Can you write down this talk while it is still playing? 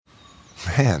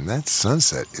Man, that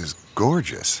sunset is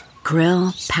gorgeous.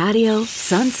 Grill, patio,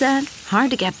 sunset.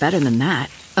 Hard to get better than that.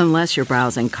 Unless you're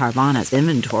browsing Carvana's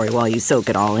inventory while you soak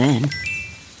it all in.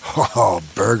 Oh,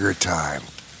 burger time.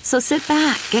 So sit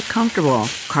back, get comfortable.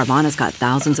 Carvana's got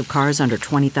thousands of cars under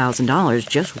 $20,000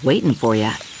 just waiting for you.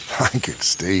 I could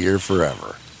stay here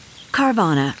forever.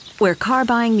 Carvana, where car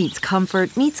buying meets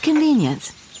comfort meets convenience.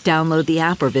 Download the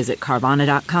app or visit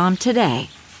Carvana.com today.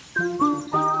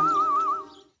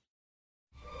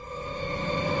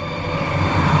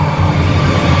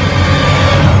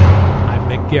 I'm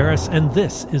Mick Garris, and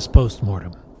this is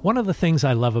Postmortem. One of the things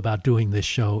I love about doing this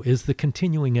show is the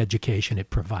continuing education it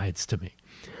provides to me.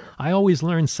 I always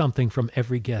learn something from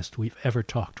every guest we've ever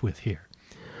talked with here.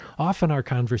 Often our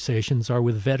conversations are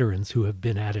with veterans who have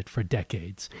been at it for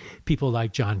decades. People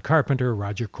like John Carpenter,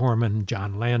 Roger Corman,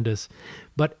 John Landis.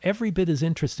 But every bit as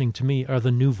interesting to me are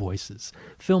the new voices,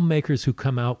 filmmakers who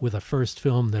come out with a first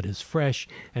film that is fresh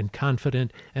and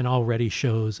confident and already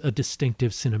shows a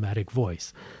distinctive cinematic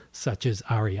voice, such as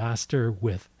Ari Aster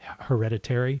with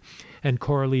Hereditary and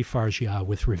Coralie Fargia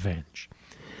with Revenge.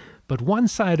 But one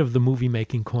side of the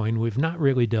movie-making coin we've not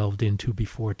really delved into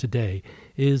before today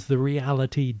is the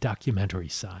reality documentary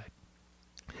side.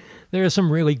 There are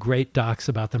some really great docs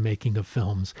about the making of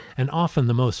films, and often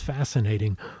the most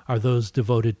fascinating are those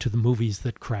devoted to the movies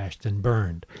that crashed and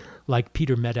burned, like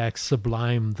Peter Medak's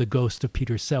sublime The Ghost of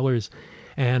Peter Sellers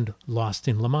and Lost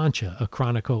in La Mancha, a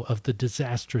chronicle of the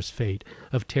disastrous fate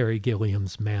of Terry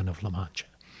Gilliam's Man of La Mancha.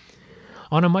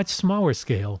 On a much smaller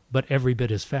scale, but every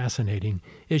bit as fascinating,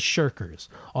 is Shirkers,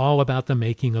 all about the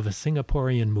making of a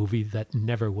Singaporean movie that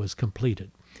never was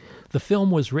completed. The film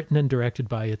was written and directed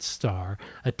by its star,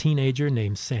 a teenager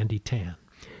named Sandy Tan.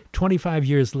 25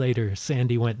 years later,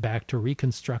 Sandy went back to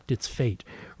reconstruct its fate,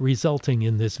 resulting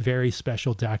in this very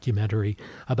special documentary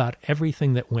about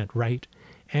everything that went right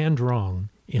and wrong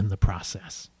in the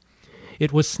process.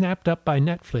 It was snapped up by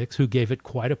Netflix, who gave it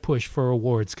quite a push for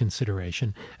awards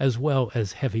consideration, as well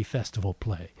as heavy festival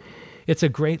play. It's a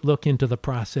great look into the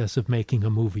process of making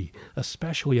a movie,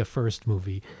 especially a first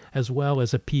movie, as well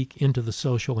as a peek into the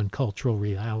social and cultural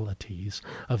realities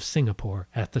of Singapore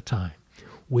at the time.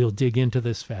 We'll dig into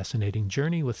this fascinating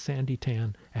journey with Sandy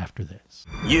Tan after this.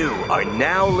 You are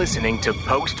now listening to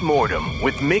Postmortem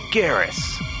with Mick Garris,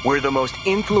 where the most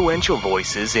influential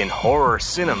voices in horror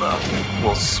cinema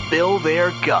will spill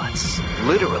their guts,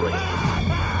 literally,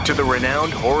 to the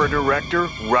renowned horror director,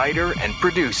 writer, and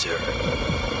producer.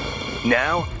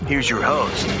 Now, here's your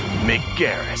host, Mick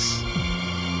Garris.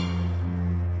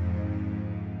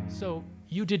 So,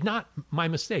 you did not, my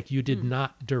mistake, you did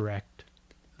not direct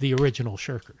the original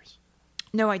Shirkers.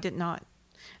 No, I did not.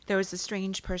 There was a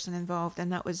strange person involved,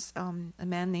 and that was a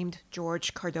man named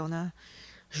George Cardona.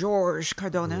 Georges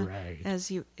Cardona, right. As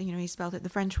he spelled it the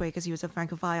French way because he was a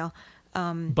Francophile.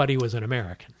 But he was an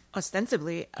American.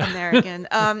 Ostensibly American.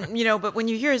 But when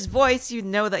you hear his voice, you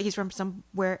know that he's from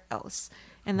somewhere else.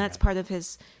 And that's part of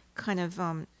his kind of,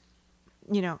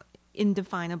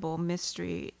 indefinable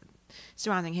mystery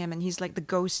surrounding him. And he's like the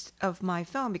ghost of my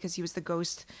film because he was the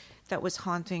ghost that was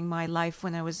haunting my life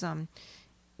when I was an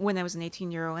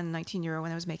 18-year-old and 19-year-old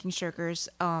when I was making Shirkers.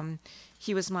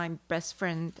 He was my best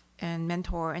friend and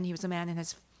mentor, and he was a man in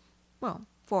his,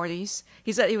 40s.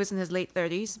 He said he was in his late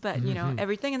 30s, but,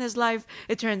 everything in his life,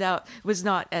 it turned out, was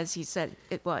not as he said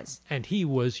it was. And he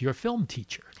was your film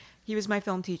teacher. He was my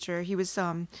film teacher. He was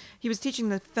teaching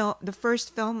the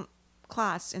first film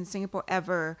class in Singapore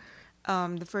ever,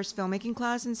 the first filmmaking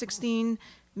class in 16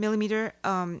 millimeter.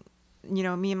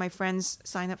 Me and my friends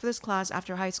signed up for this class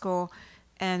after high school,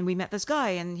 and we met this guy,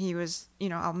 and he was,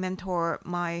 our mentor,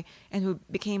 and who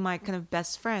became my kind of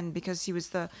best friend because he was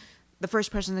the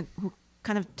first person who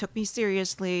kind of took me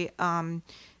seriously, and,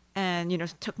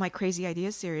 took my crazy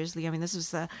ideas seriously. I mean, this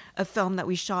was a film that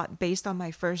we shot based on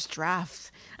my first draft.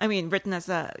 I mean, written as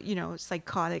a,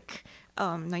 psychotic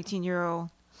 19-year-old.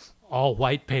 All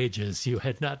white pages. You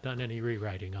had not done any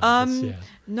rewriting on this yet.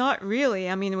 Not really.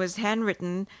 I mean, it was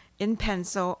handwritten in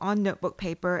pencil on notebook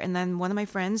paper. And then one of my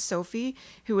friends, Sophie,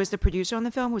 who was the producer on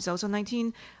the film, who was also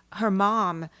 19, her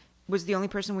mom was the only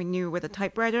person we knew with a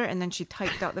typewriter. And then she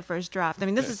typed out the first draft. I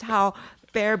mean, this is how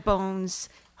bare bones,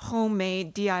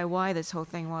 homemade DIY this whole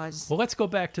thing was. Well, let's go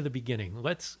back to the beginning.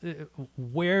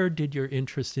 Where did your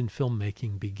interest in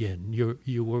filmmaking begin?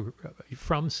 You were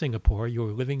from Singapore. You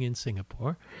were living in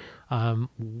Singapore.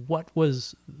 What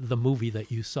was the movie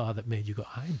that you saw that made you go,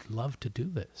 I'd love to do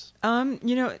this?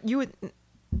 You would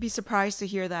be surprised to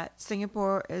hear that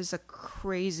Singapore is a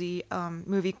crazy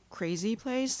movie crazy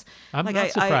place. I'm not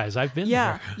surprised. I've been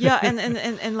there. Yeah,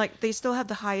 and like they still have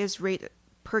the highest rate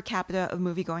per capita of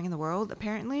movie going in the world,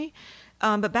 apparently.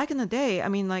 But back in the day, I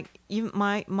mean, like, even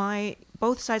my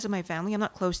both sides of my family, I'm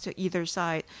not close to either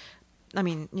side. I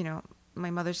mean, you know, my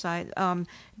mother's side,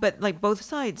 but like both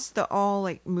sides, they're all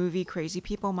like movie crazy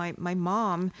people. My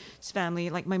mom's family,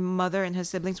 like my mother and her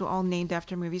siblings, were all named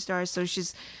after movie stars. So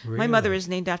my mother is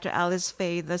named after Alice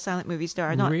Faye, the silent movie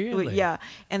star. Really? Yeah.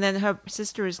 And then her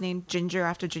sister is named Ginger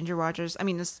after Ginger Rogers. I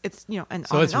mean, it's you know, and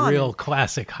so on it's and on. real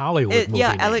classic Hollywood movie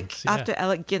names. After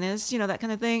Alec Guinness, you know, that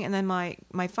kind of thing. And then my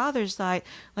father's side,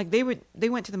 like they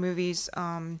went to the movies,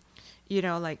 you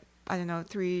know, like, I don't know,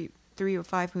 three or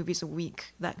five movies a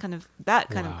week, that kind of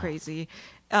crazy.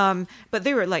 But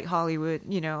they were like Hollywood,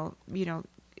 you know,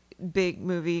 big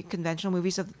movie, conventional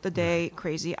movies of the day, right.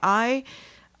 Crazy. I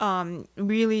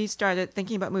really started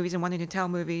thinking about movies and wanting to tell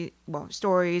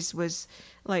stories was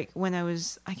like when I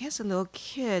was, I guess, a little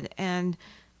kid. And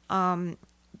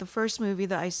the first movie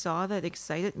that I saw that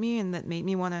excited me and that made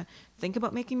me want to think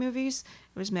about making movies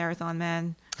was Marathon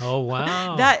Man. Oh,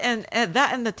 wow. that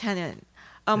and The Tenant.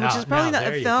 Which is probably not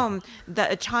a film that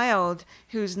a child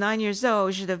who's 9 years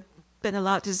old should have been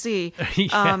allowed to see.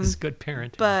 Yes, good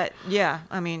parenting. But yeah,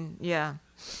 I mean, yeah.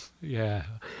 Yeah.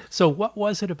 So what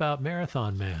was it about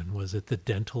Marathon Man? Was it the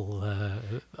dental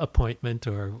appointment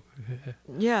or?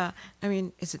 Yeah. I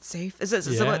mean, is it safe? Is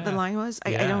that what the line was?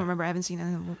 I don't remember. I haven't seen it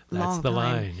in a long time. That's the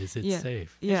line. Is it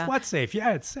safe? Yeah. Is what safe?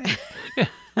 Yeah, it's safe.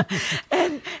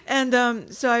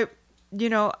 So I, you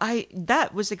know,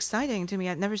 that was exciting to me.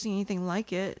 I'd never seen anything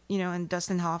like it, you know, and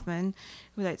Dustin Hoffman,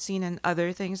 who I'd seen in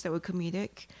other things that were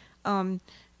comedic.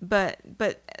 But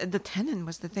The Tenant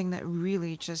was the thing that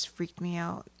really just freaked me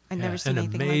out. I'd never seen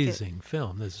anything like it. An amazing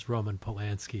film. This is Roman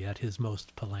Polanski at his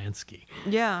most Polanski.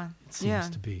 Yeah. It seems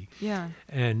to be. Yeah.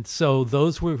 And so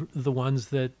those were the ones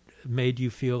that made you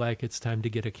feel like it's time to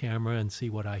get a camera and see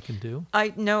what I can do?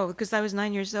 I know, because I was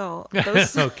 9 years old.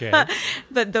 Those, okay.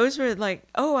 But those were like,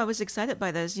 oh, I was excited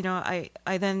by this. You know,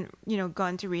 I then, you know, got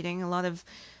into reading a lot of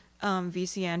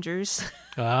V.C. Andrews.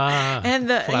 And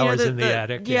the Flowers in the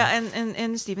Attic. Yeah,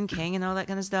 and Stephen King and all that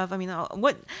kind of stuff. I mean,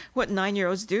 what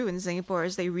 9-year-olds do in Singapore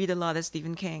is they read a lot of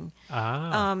Stephen King.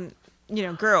 You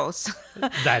know, girls.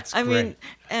 That's I great.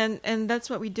 mean, and that's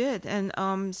what we did.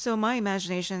 And so my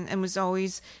imagination was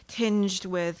always tinged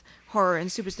with horror and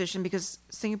superstition, because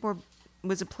Singapore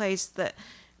was a place that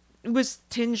was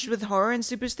tinged with horror and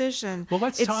superstition. Well,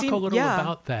 let's talk a little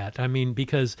about that. I mean,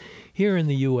 because here in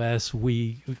the U.S.,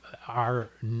 we are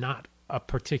not a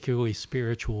particularly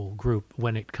spiritual group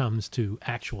when it comes to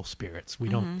actual spirits. We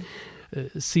don't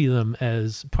see them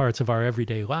as parts of our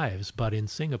everyday lives, but in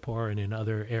Singapore and in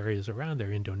other areas around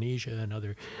there, Indonesia and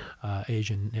other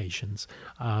Asian nations,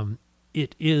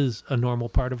 it is a normal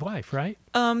part of life, right?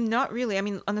 Not really. I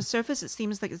mean, on the surface, it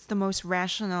seems like it's the most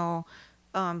rational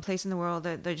place in the world,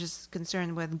 that they're just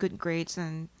concerned with good grades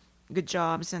and good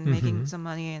jobs and making some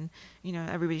money, and you know,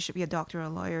 everybody should be a doctor or a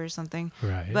lawyer or something.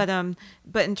 Right.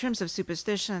 But in terms of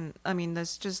superstition, I mean,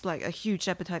 there's just like a huge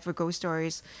appetite for ghost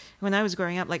stories. When I was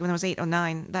growing up, like when I was 8 or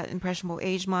 9, that impressionable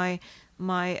age, my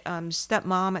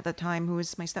stepmom at the time, who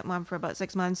was my stepmom for about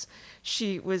 6 months,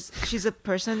 she's a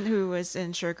person who was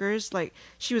in Shirkers. Like,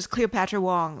 she was Cleopatra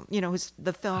Wong, you know, who's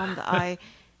the film that I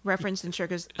referenced in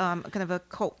Shirkers, kind of a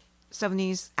cult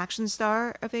 70s action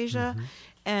star of Asia.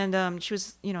 And she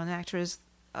was, you know, an actress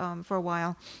for a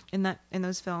while in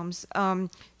those films.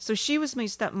 So she was my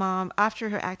stepmom after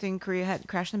her acting career had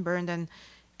crashed and burned,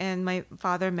 and my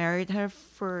father married her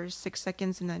for 6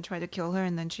 seconds and then tried to kill her,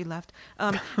 and then she left.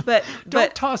 But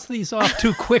don't toss these off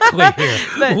too quickly here.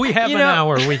 But, we have an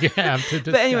hour we have to discuss.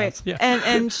 But anyway,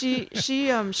 and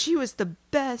she was the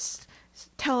best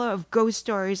teller of ghost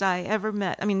stories I ever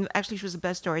met. I mean, actually, she was the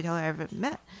best storyteller I ever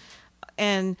met.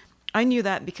 And I knew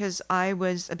that because I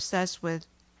was obsessed with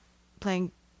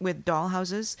playing with doll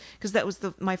houses, because that was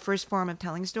my first form of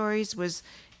telling stories, was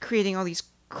creating all these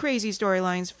crazy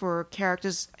storylines for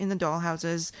characters in the doll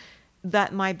houses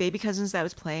that my baby cousins that I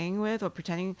was playing with, or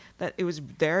pretending that it was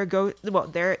their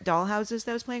doll houses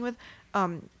that I was playing with,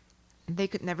 they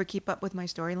could never keep up with my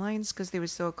storylines because they were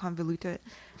so convoluted.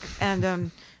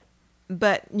 And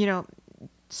but you know,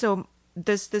 so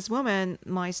this woman,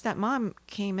 my stepmom,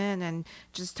 came in and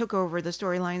just took over the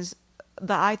storylines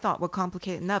that I thought were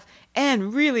complicated enough,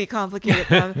 and really complicated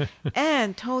enough,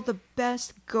 and told the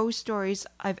best ghost stories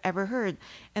I've ever heard.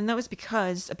 And that was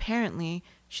because apparently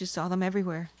she saw them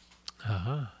everywhere.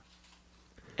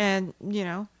 And, you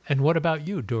know. And what about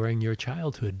you? During your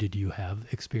childhood, did you have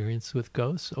experience with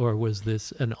ghosts, or was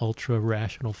this an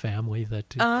ultra-rational family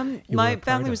that my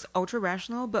family was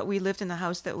ultra-rational, but we lived in a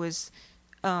house that was,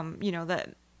 you know,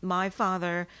 that my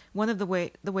father, one of the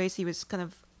ways he was kind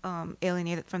of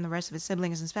alienated from the rest of his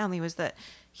siblings and his family was that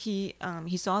he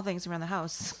saw things around the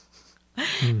house,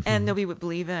 and nobody would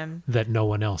believe him. That no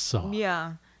one else saw.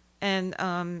 Yeah, and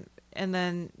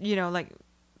then like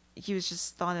he was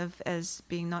just thought of as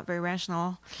being not very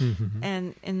rational.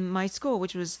 And in my school,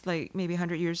 which was like maybe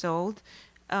 100 years old,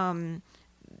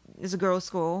 is a girls'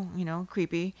 school,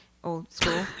 creepy old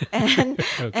school, and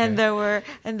Okay. and there were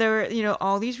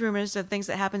all these rumors of things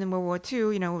that happened in World War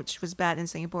II, which was bad in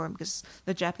Singapore because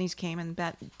the Japanese came and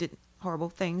did horrible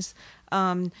things,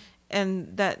 and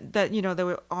that there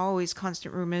were always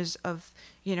constant rumors of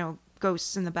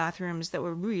ghosts in the bathrooms that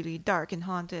were really dark and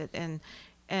haunted,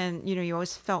 and you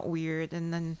always felt weird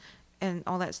and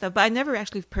all that stuff. But I never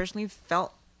actually personally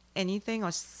felt anything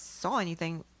or saw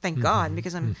anything, thank God,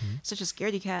 because I'm such a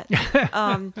scaredy cat.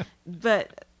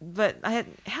 But I've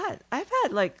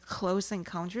had like close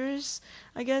encounters,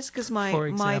 I guess, because For my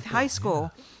example, high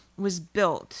school was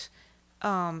built,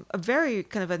 a very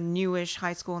kind of a newish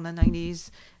high school in the 90s,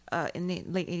 in the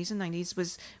late 80s and 90s,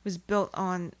 was built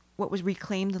on what was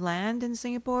reclaimed land in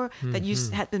Singapore that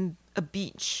had been a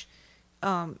beach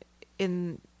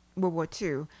in World War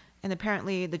II. And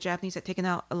apparently the Japanese had taken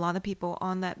out a lot of people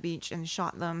on that beach and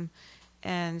shot them.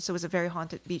 And so it was a very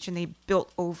haunted beach, and they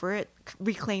built over it,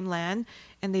 reclaimed land,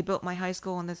 and they built my high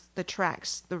school and the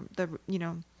tracks, the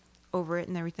over it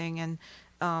and everything. And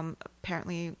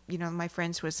apparently, my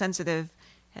friends who were sensitive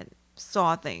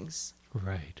saw things.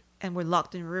 Right. And were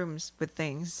locked in rooms with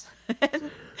things.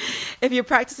 If you're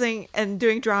practicing and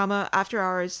doing drama after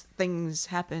hours, things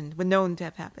happened, were known to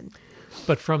have happened.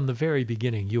 But from the very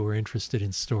beginning, you were interested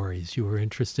in stories. You were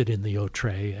interested in the Autre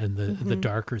and the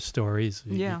darker stories,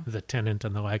 Yeah. the Tenant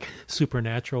and the like,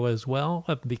 supernatural as well,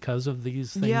 because of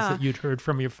these things Yeah. that you'd heard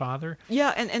from your father.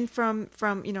 Yeah, and from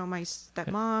my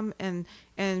stepmom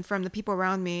and from the people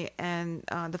around me, and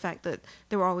the fact that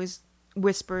there were always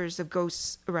whispers of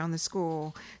ghosts around the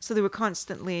school. So they were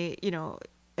constantly,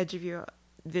 edge of your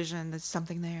vision, there's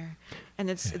something there. And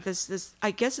it's this I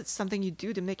guess it's something you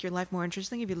do to make your life more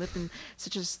interesting if you lived in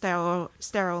such a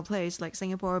sterile place like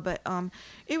Singapore. But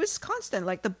it was constant.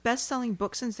 Like the best-selling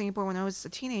books in Singapore when I was a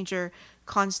teenager,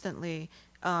 constantly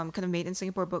kind of made in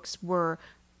Singapore books were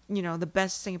the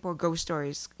best Singapore ghost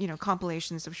stories,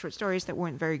 compilations of short stories that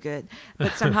weren't very good,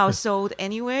 but somehow sold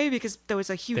anyway because there was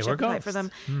a huge They were appetite for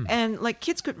ghosts. them. And like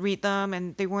kids could read them,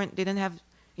 and they didn't have,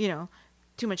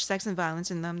 too much sex and violence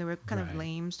in them. They were kind of Right.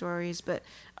 lame stories, but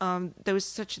there was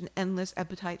such an endless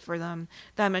appetite for them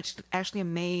that I'm actually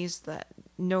amazed that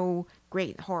no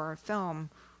great horror film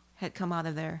had come out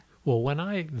of there. Well, when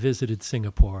I visited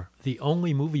Singapore, the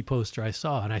only movie poster I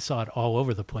saw, and I saw it all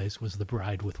over the place, was The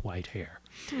Bride with White Hair.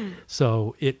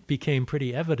 So it became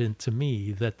pretty evident to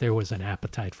me that there was an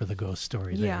appetite for the ghost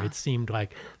story there. Yeah. It seemed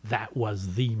like that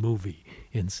was the movie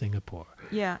in Singapore.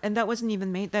 Yeah, and that wasn't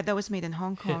even made. That was made in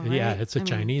Hong Kong, right? Yeah, it's a I mean,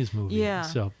 Chinese movie. Yeah.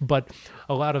 So, but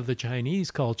a lot of the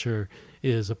Chinese culture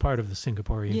is a part of the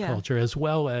Singaporean Yeah. culture, as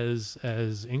well as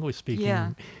English speaking.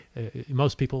 Yeah.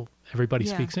 Everybody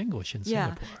Yeah. speaks English in Yeah,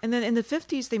 Singapore. and then in the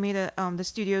 50s, they made the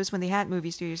studios, when they had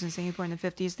movie studios in Singapore in the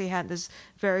 50s, they had this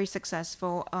very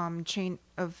successful chain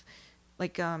of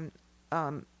like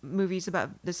movies about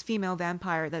this female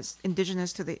vampire that's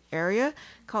indigenous to the area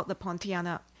called the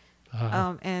Pontianak.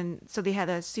 And so they had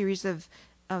a series of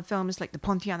films like the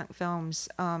Pontianak films,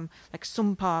 like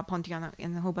Sumpa Pontianak,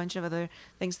 and a whole bunch of other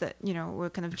things that were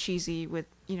kind of cheesy with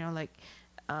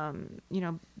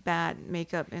bad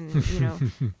makeup and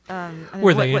I don't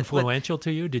Were know, they what- influential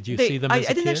to you? Did you see them as a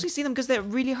I didn't kid? actually see them because they're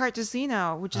really hard to see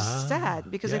now, which is sad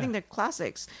because I yeah. think they're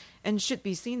classics and should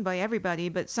be seen by everybody.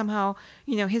 But somehow,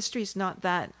 history is not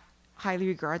that highly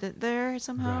regarded there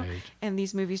somehow, Right. and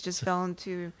these movies just fell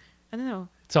into, I don't know.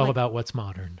 It's all like- about what's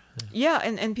modern. Yeah,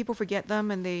 and people forget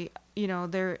them, and they,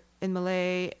 they're in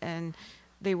Malay, and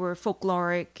they were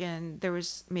folkloric, and there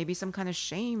was maybe some kind of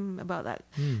shame about that.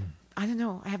 I don't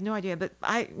know. I have no idea. But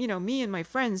me and my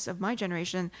friends of my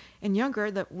generation and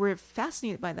younger, that we're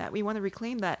fascinated by that. We want to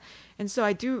reclaim that. And so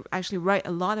I do actually write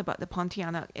a lot about the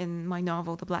Pontianak in my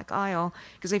novel, The Black Isle,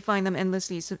 because I find them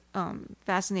endlessly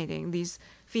fascinating. These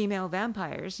female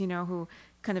vampires, who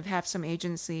kind of have some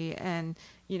agency and,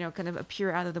 kind of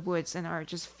appear out of the woods and are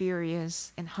just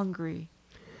furious and hungry.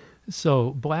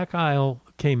 So Black Isle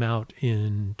came out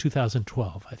in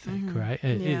 2012, I think, right?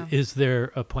 Yeah. Is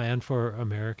there a plan for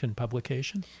American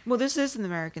publication? Well, this is an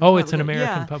American. Oh, it's an publication.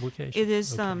 American Yeah. publication. It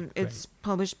is. Okay, It's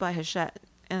published by Hachette,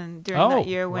 and during that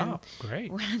year when wow,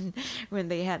 great. when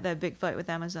they had that big fight with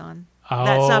Amazon Oh,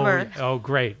 that summer. Oh,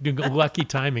 great. Lucky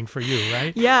timing for you,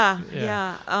 right? Yeah,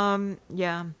 Yeah.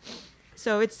 yeah.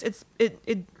 So it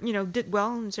did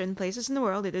well in certain places in the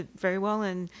world. It did very well,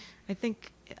 and I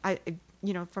think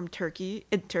from Turkey,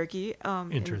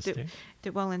 Interesting.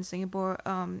 Did well in Singapore.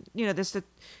 There's the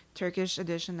Turkish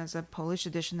edition, there's a Polish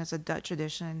edition, there's a Dutch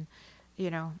edition,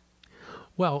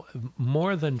 Well,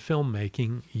 more than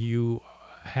filmmaking, you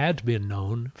had been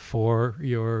known for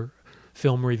your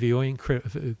film reviewing,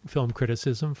 film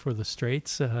criticism for the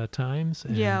Straits Times.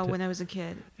 And, when I was a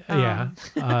kid.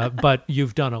 But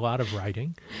you've done a lot of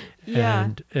writing Yeah.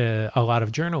 and a lot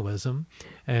of journalism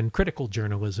and critical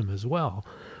journalism as well.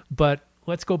 But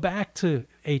let's go back to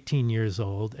 18 years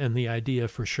old and the idea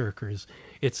for Shirkers.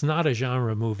 It's not a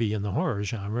genre movie in the horror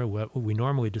genre, what we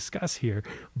normally discuss here,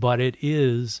 but it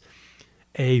is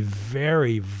a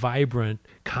very vibrant,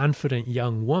 confident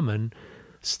young woman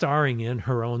starring in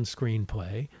her own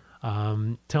screenplay.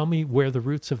 Tell me where the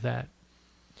roots of that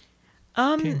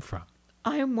came from.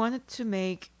 I wanted to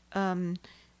make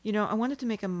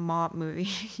a mob movie.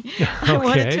 Okay. I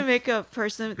wanted to make a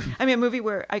movie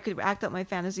where I could act out my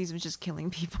fantasies of just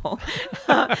killing people.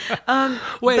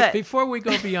 Wait, but before we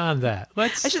go beyond that, I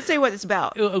should say what it's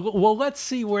about. let's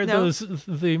see where No.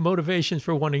 the motivations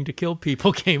for wanting to kill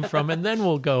people came from, and then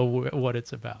we'll go what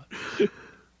it's about.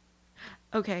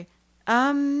 Okay.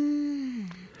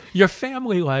 Your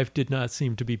family life did not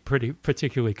seem to be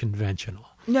particularly conventional.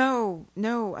 No.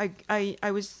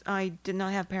 I did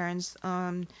not have parents.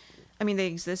 They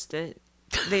existed.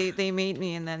 They made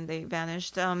me and then they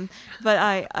vanished. But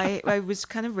I was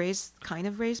kind of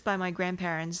raised by my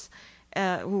grandparents,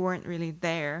 who weren't really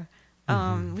there.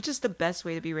 Which is the best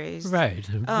way to be raised. Right.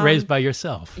 Raised by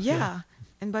yourself. Yeah.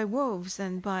 And by wolves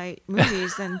and by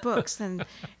movies and books and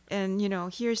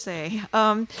hearsay.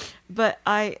 But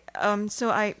I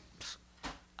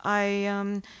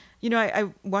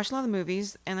watched a lot of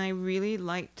movies and I really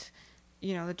liked,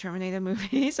 the Terminator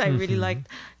movies. I really liked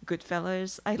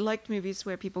Goodfellas. I liked movies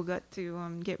where people got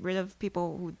to get rid of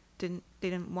people who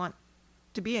didn't want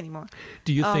to be anymore.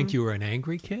 Do you think you were an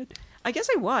angry kid? I guess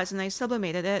I was, and I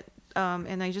sublimated it,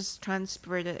 and I just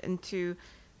transferred it into,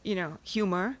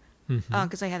 humor.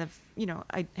 Because I had a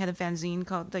fanzine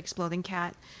called The Exploding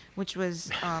Cat, which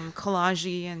was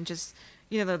collagey and just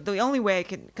the only way I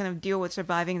could kind of deal with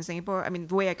surviving in Singapore.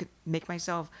 The way I could make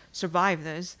myself survive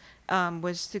this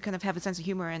was to kind of have a sense of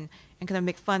humor and kind of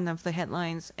make fun of the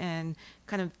headlines and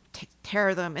kind of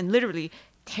tear them and literally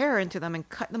tear into them and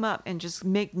cut them up and just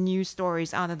make new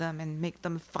stories out of them and make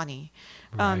them funny.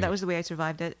 Right. That was the way I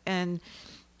survived it. And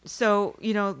so,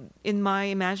 in my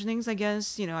imaginings, I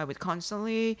guess, I would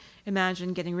constantly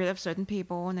imagine getting rid of certain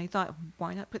people. And I thought,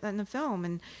 why not put that in a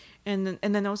film? And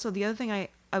then also the other thing I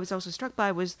was also struck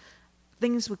by was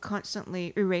things were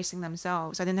constantly erasing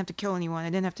themselves. I didn't have to kill anyone.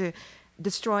 I didn't have to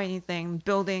destroy anything.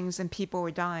 Buildings and people were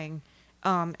dying.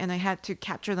 And I had to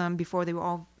capture them before they were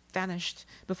all vanished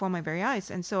before my very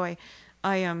eyes. And so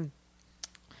I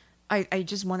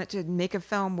just wanted to make a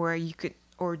film where you could,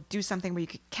 or do something where you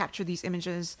could capture these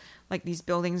images, like these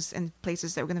buildings and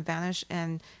places that were going to vanish,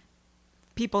 and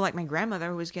people like my grandmother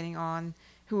who was getting on,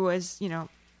 who was, I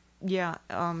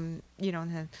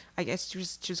guess she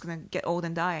was going to get old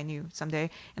and die, I knew,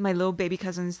 someday. And my little baby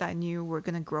cousins that I knew were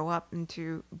going to grow up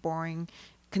into boring,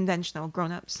 conventional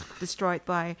grown-ups, destroyed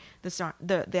by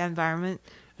the environment.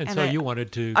 And so you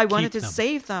wanted to I wanted keep to them.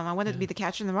 save them. I wanted to be the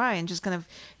catcher in the rye and just kind of,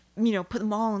 put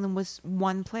them all in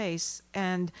one place.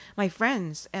 And my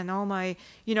friends and all my,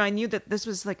 I knew that this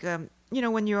was like,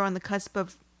 when you're on the cusp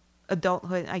of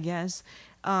adulthood, I guess,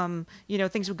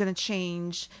 things were going to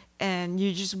change and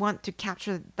you just want to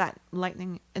capture that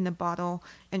lightning in the bottle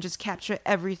and just capture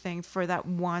everything for that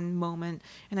one moment.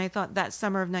 And I thought that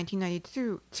summer of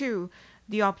 1992,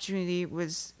 the opportunity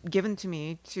was given to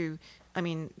me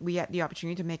we had the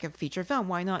opportunity to make a feature film.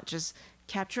 Why not just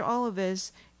capture all of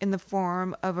this in the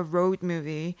form of a road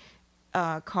movie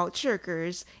called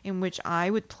Shirkers, in which I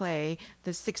would play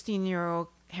the 16-year-old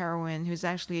heroine who's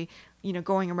actually,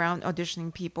 going around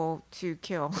auditioning people to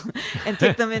kill and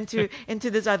take them into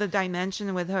this other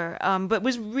dimension with her. But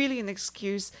was really an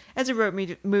excuse as a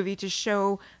road movie to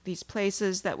show these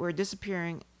places that were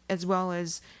disappearing, as well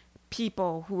as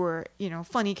people who were,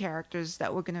 funny characters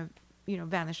that were going to,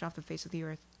 vanish off the face of the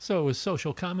earth. So it was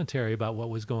social commentary about what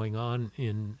was going on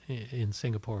in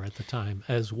Singapore at the time,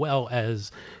 as well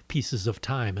as pieces of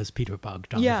time, as Peter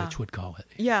Bogdanovich would call it.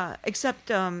 Yeah,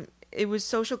 except it was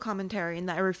social commentary in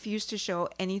that I refused to show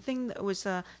anything that was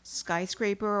a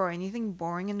skyscraper or anything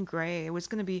boring and gray. It was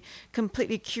going to be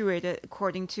completely curated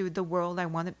according to the world I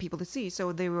wanted people to see. So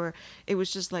it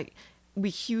was just like,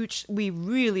 we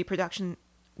really production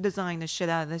design the shit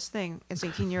out of this thing as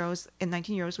 18-year-olds and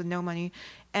 19-year-olds with no money,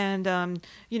 and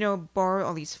borrowed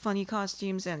all these funny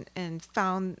costumes and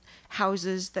found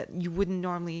houses that you wouldn't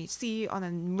normally see on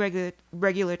a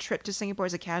regular trip to Singapore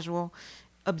as a casual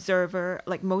observer.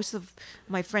 Like most of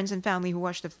my friends and family who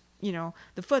watched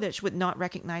the footage would not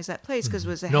recognize that place because it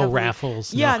was no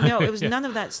raffles. Yeah, no, it was none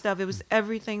of that stuff. It was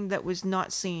everything that was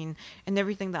not seen and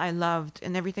everything that I loved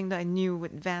and everything that I knew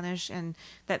would vanish and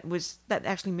that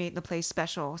actually made the place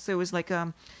special. So it was like,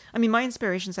 my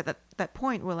inspirations at that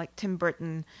point were like Tim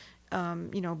Burton,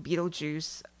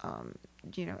 Beetlejuice,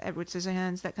 Edward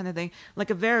Scissorhands, that kind of thing, like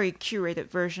a very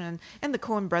curated version, and the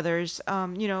Coen Brothers.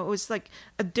 It was like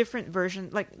a different version.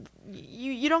 Like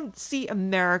you don't see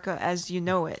America as you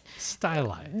know it,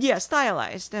 Stylized. Yeah,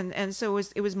 stylized, and so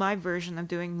it was my version of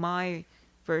doing my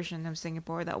version of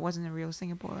Singapore that wasn't a real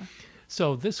Singapore.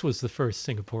 So this was the first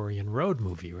Singaporean road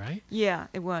movie, right? Yeah,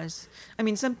 it was. I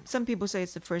mean, some people say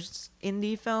it's the first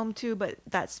indie film too, but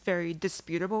that's very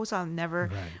disputable. So I'll never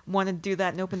want to do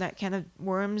that and open that can of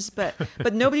worms. But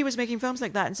nobody was making films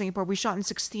like that in Singapore. We shot in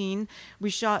 16. We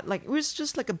shot it was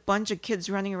just like a bunch of kids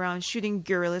running around shooting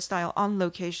guerrilla style on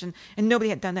location, and nobody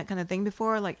had done that kind of thing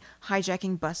before, like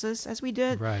hijacking buses as we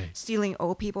did, stealing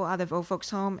old people out of old folks'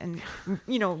 home, and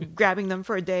grabbing them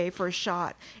for a day for a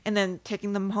shot, and then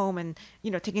taking them home and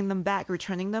taking them back,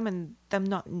 returning them, and them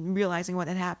not realizing what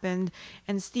had happened,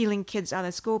 and stealing kids out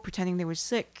of school, pretending they were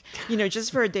sick,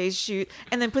 just for a day's shoot,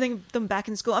 and then putting them back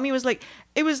in school. I mean,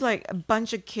 it was like a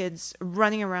bunch of kids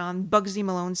running around Bugsy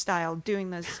Malone style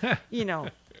doing this,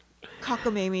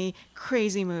 cockamamie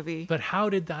crazy movie. But how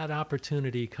did that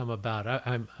opportunity come about?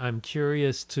 I'm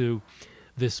curious to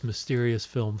this mysterious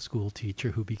film school teacher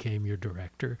who became your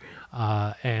director,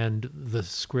 and the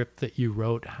script that you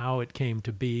wrote, how it came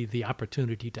to be, the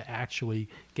opportunity to actually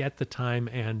get the time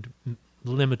and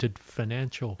limited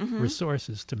financial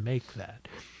resources to make that.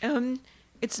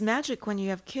 It's magic when you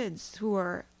have kids who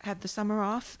have the summer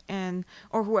off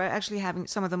or who are actually having,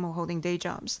 some of them are holding day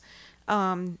jobs,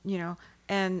 and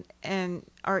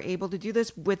are able to do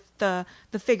this with the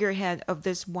figurehead of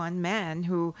this one man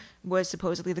who was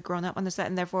supposedly the grown-up on the set,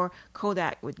 and therefore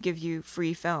Kodak would give you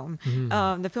free film.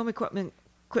 The film equipment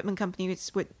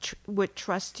companies would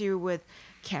trust you with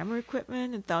camera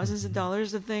equipment and thousands of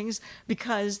dollars of things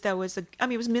because it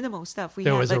was minimal stuff.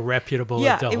 There was a reputable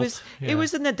adult. It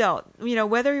was an adult.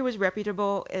 Whether he was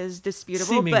reputable is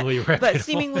disputable, seemingly but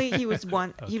seemingly he was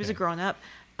one. He was a grown-up.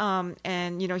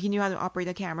 And he knew how to operate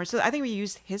a camera. So I think we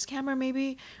used his camera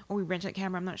maybe, or we rented a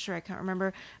camera. I'm not sure. I can't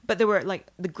remember. But there were like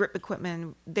the grip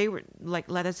equipment. They were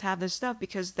like, let us have this stuff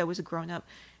because there was a grown up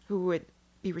who would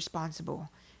be responsible.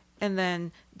 And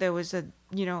then there was a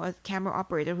camera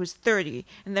operator who's 30,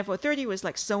 and therefore 30 was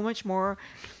like so much more.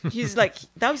 He's like,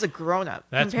 that was a grown up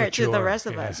compared to the rest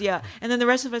of us. Yeah. And then the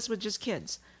rest of us were just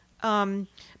kids.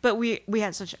 But we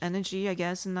had such energy, I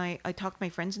guess, and I talked my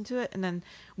friends into it, and then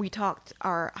we talked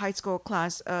our high school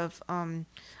class of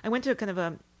I went to a kind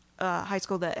of a high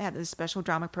school that had a special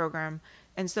drama program,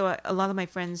 and so a lot of my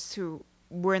friends who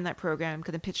were in that program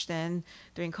kind of pitched in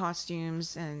doing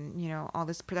costumes and all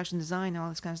this production design and all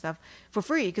this kind of stuff for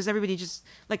free, because everybody just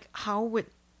like,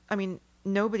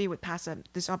 nobody would pass up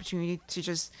this opportunity to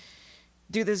just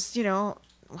do this.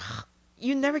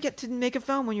 You never get to make a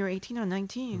film when you're 18 or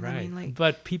 19. Right.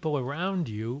 But people around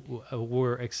you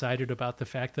were excited about the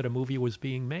fact that a movie was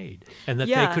being made and that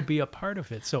they could be a part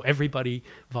of it. So everybody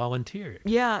volunteered.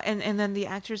 Yeah, and then the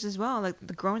actors as well, like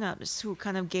the grown-ups who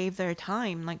kind of gave their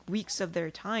time, like weeks of their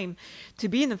time to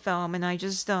be in the film. And I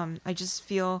just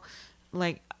feel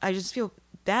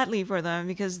badly for them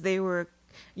because they were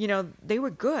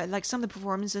good. Like some of the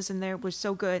performances in there were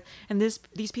so good. And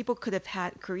these people could have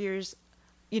had careers,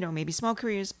 maybe small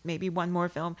careers, maybe one more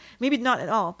film, maybe not at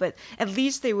all, but at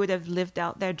least they would have lived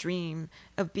out their dream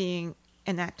of being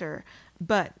an actor.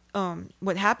 But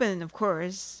what happened, of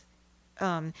course,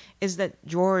 is that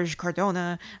George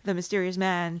Cardona, the mysterious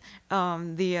man,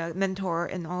 the mentor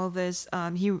in all of this,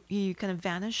 he kind of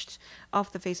vanished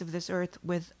off the face of this earth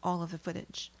with all of the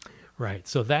footage. Right.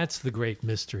 So that's the great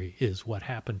mystery, is what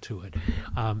happened to it.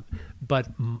 But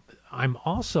I'm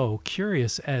also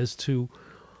curious as to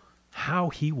how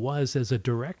he was as a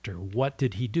director. What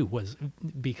did he do?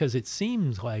 Because it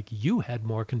seems like you had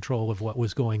more control of what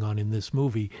was going on in this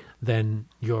movie than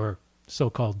your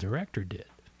so-called director did.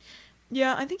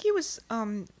 Yeah, I think he was,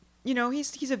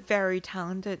 he's a very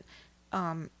talented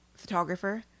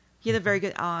photographer. He had a very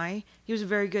good eye. He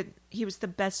was the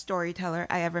best storyteller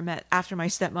I ever met after my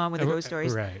stepmom with the ghost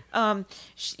stories. Right.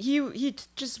 He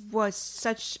just was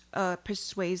such a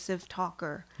persuasive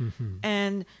talker.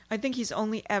 And I think he's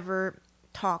only ever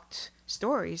talked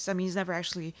stories. I mean, he's never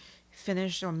actually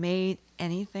finished or made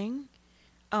anything.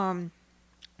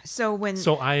 So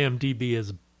IMDb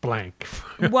is blank.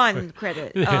 one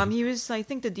credit. He was, I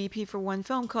think, the DP for one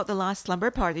film called The Last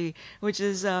Slumber Party, which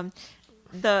is the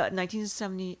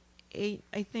 1978,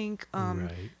 I think,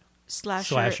 Right.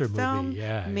 slasher film movie.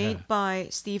 Yeah, made by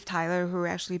Steve Tyler, who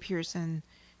actually appears in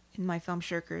my film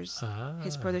Shirkers,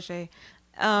 his protege.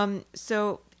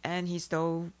 And he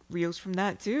stole reels from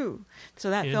that too. So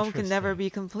that film can never be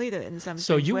completed in some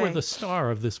So you way. were the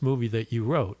star of this movie that you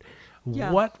wrote.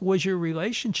 Yeah. What was your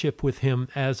relationship with him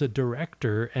as a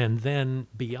director and then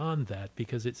beyond that?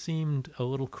 Because it seemed a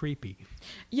little creepy.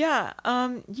 Yeah,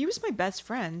 he was my best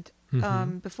friend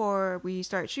before we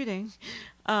started shooting.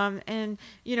 And,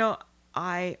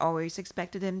 I always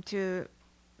expected him to...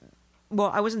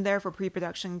 Well, I wasn't there for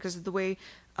pre-production because of the way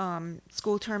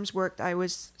school terms worked. I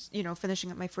was,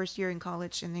 finishing up my first year in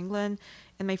college in England.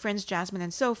 And my friends Jasmine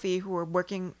and Sophie, who were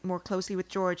working more closely with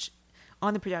George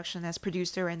on the production as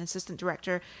producer and assistant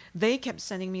director, they kept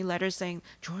sending me letters saying,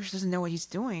 George doesn't know what he's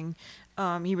doing.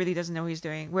 He really doesn't know what he's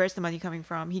doing. Where's the money coming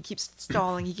from? He keeps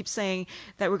stalling. He keeps saying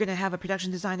that we're going to have a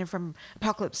production designer from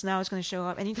Apocalypse Now is going to show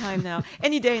up anytime now,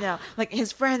 any day now. Like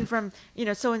his friend from,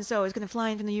 so-and-so is going to fly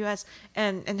in from the U.S.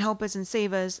 and help us and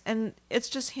save us. And it's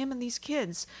just him and these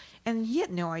kids. And he had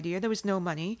no idea. There was no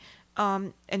money.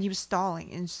 And he was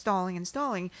stalling and stalling and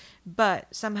stalling. But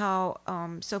somehow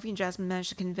Sophie and Jasmine managed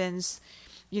to convince,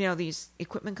 these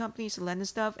equipment companies to lend us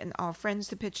stuff and our friends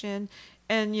to pitch in.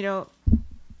 And,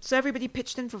 so everybody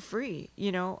pitched in for free,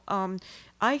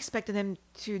 I expected him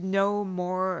to know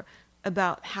more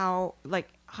about how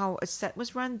a set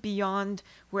was run beyond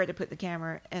where to put the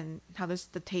camera and how the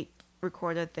tape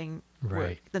recorder thing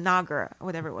worked. The Nagra,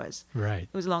 whatever it was. Right.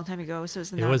 It was a long time ago, so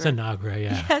it It was a Nagra,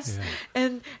 yeah. Yes, yeah.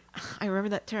 and I remember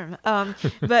that term.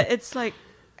 But it's like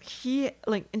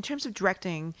in terms of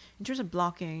directing, in terms of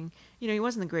blocking, he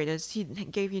wasn't the greatest. He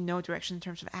gave you no direction in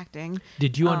terms of acting.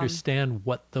 Did you understand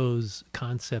what those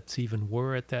concepts even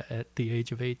were at the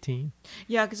age of 18?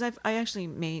 Yeah, because I actually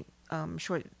made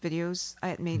short videos. I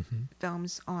had made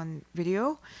films on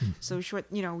video, so short,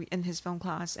 in his film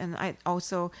class, and I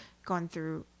also gone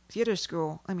through theater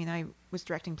school. I mean, I was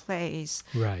directing plays,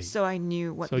 right? So I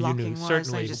knew what so blocking you knew was.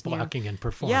 Certainly I just blocking knew, and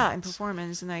performance. Yeah, and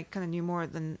performance, and I kind of knew more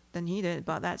than he did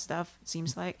about that stuff. It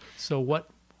seems like. So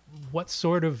what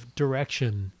sort of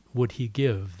direction would he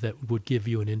give that would give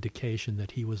you an indication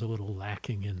that he was a little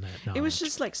lacking in that knowledge? It was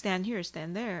just like stand here,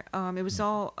 stand there. It was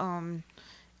all.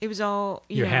 It was all.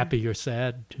 You're happy, you're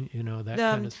sad, that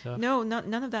kind of stuff. No,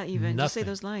 none of that even. Nothing. Just say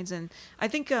those lines, and I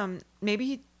think maybe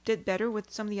he did better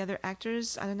with some of the other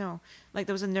actors. I don't know. Like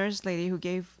there was a nurse lady who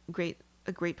gave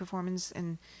a great performance,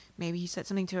 and maybe he said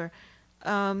something to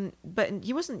her. But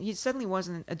he wasn't. He certainly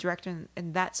wasn't a director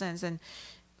in that sense,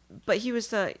 but he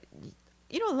was a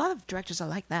lot of directors are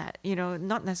like that.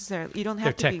 Not necessarily. You don't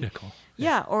have They're to technical. be.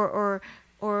 Yeah, or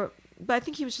but I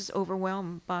think he was just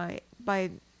overwhelmed by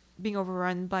being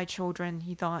overrun by children.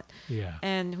 He thought. Yeah.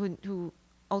 And who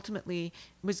ultimately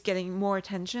was getting more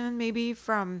attention maybe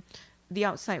from the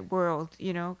outside world,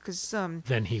 because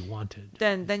than he wanted.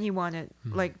 Then he wanted,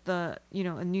 like a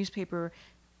newspaper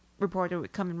reporter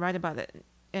would come and write about it,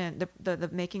 and the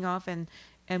making of, and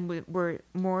were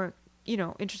more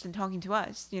interested in talking to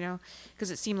us,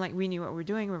 because it seemed like we knew what we were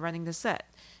doing. We're running the set,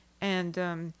 and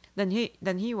than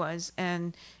he was,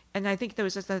 and I think there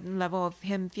was a certain level of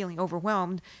him feeling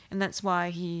overwhelmed, and that's why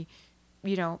he,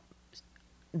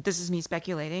 this is me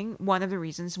speculating. One of the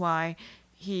reasons why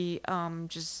he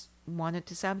just wanted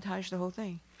to sabotage the whole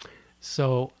thing.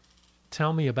 So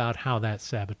tell me about how that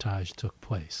sabotage took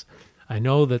place. I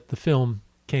know that the film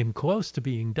came close to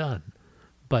being done,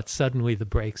 but suddenly the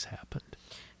brakes happened.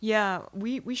 Yeah,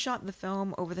 we shot the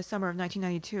film over the summer of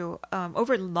 1992,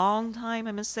 over a long time,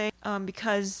 I must say,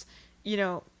 because,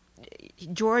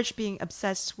 George being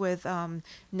obsessed with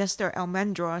Nestor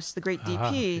Almendros, the great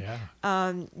DP,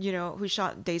 who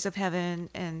shot Days of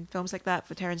Heaven and films like that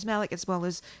for Terrence Malick, as well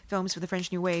as films for the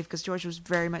French New Wave, because George was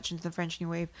very much into the French New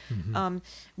Wave.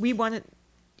 We wanted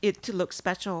it to look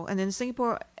special. And in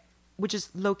Singapore, which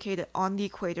is located on the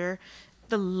equator,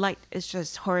 the light is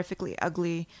just horrifically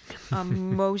ugly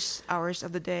most hours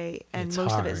of the day, and it's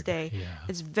most hard. of its day. Yeah.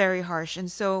 It's very harsh, and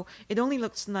so it only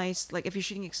looks nice like if you're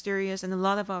shooting exteriors, and a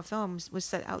lot of our films was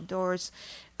set outdoors.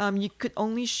 You could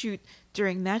only shoot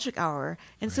during magic hour,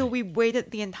 and so we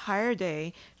waited the entire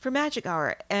day for magic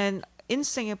hour. And in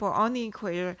Singapore, on the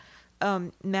equator,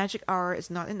 magic hour is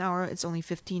not an hour, it's only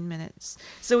 15 minutes.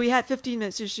 So we had 15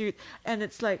 minutes to shoot, and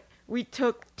it's like we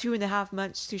took 2.5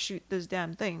 months to shoot this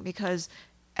damn thing, because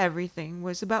everything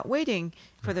was about waiting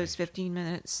for those 15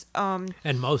 minutes.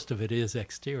 And most of it is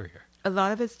exterior. A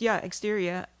lot of it's,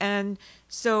 exterior. And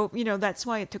so, that's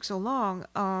why it took so long.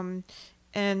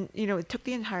 And, it took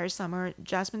the entire summer.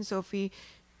 Jasmine Sophie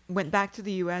went back to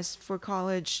the U.S. for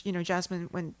college.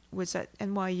 Jasmine was at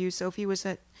NYU. Sophie was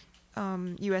at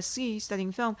USC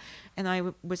studying film. And I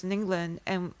was in England.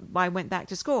 And I went back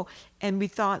to school. And we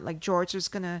thought, like, George was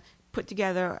going to put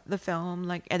together the film,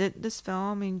 like, edit this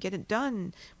film and get it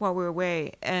done while we were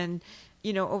away. And,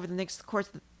 over the next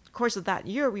course of that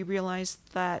year, we realized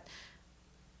that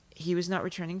he was not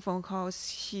returning phone calls.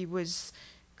 He was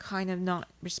kind of not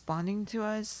responding to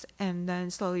us. And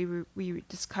then slowly we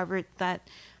discovered that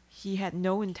he had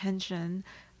no intention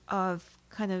of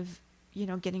kind of,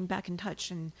 getting back in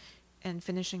touch and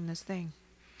finishing this thing.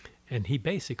 And he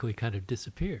basically kind of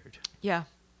disappeared. Yeah.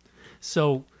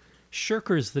 So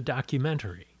Shirkers, the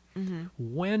documentary, Mm-hmm.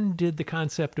 when did the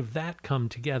concept of that come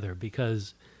together?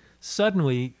 Because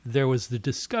suddenly there was the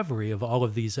discovery of all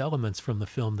of these elements from the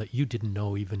film that you didn't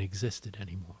know even existed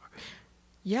anymore.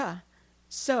 Yeah.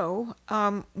 So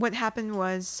what happened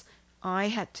was I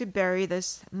had to bury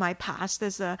my past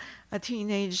as a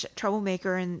teenage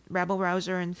troublemaker and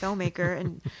rabble-rouser and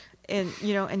filmmaker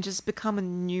and just become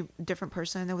a different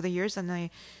person over the years. And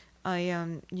I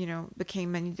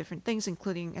became many different things,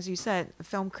 including, as you said, a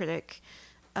film critic.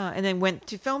 And then went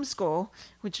to film school,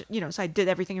 which, so I did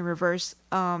everything in reverse.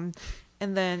 And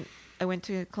then I went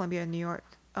to Columbia, New York.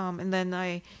 And then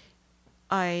I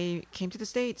came to the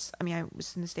States. I mean, I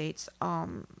was in the States,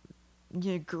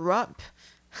 grew up,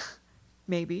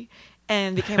 maybe,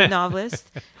 and became a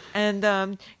novelist.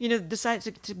 And,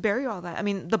 decided to bury all that. I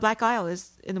mean, The Black Isle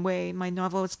is, in a way, my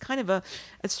novel. It's kind of a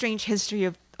strange history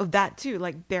of that, too,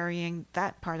 like burying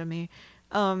that part of me.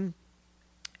 And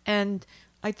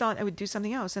I thought I would do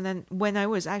something else. And then when I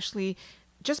was actually,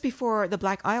 just before The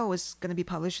Black Isle was going to be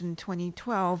published in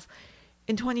 2012,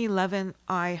 in 2011,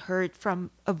 I heard from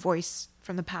a voice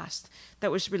from the past that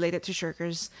was related to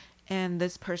Shirkers. And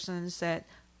this person said,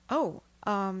 George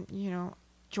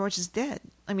is dead.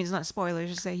 I mean, it's not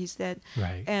spoilers to say he's dead.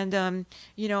 Right. And,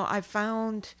 I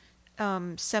found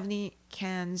 70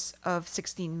 cans of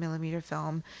 16 millimeter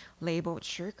film labeled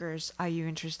Shirkers. Are you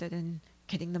interested in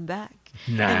getting them back?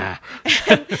 Nah.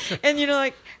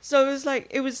 And so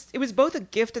it was both a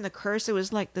gift and a curse. It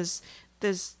was like this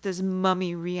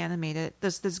mummy reanimated,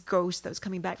 this ghost that was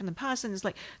coming back from the past, and it's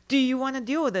like, do you want to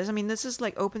deal with this? I mean, this is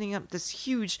like opening up this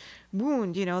huge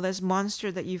wound, this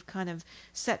monster that you've kind of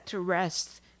set to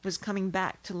rest was coming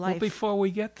back to life. Well, before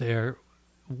we get there,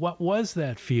 what was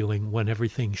that feeling when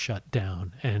everything shut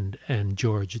down and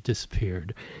George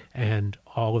disappeared and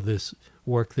all of this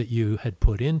work that you had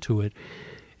put into it?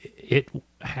 It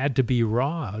had to be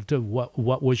raw.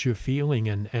 What was your feeling,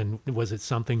 and was it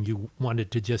something you wanted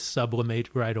to just sublimate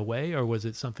right away, or was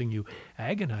it something you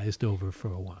agonized over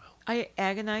for a while? I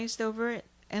agonized over it,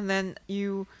 and then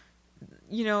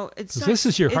this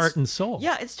is your heart and soul.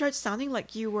 Yeah, it starts sounding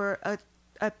like you were a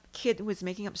kid who was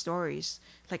making up stories,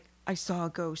 like, I saw a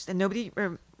ghost, and nobody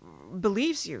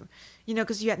believes you,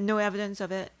 because you had no evidence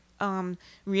of it,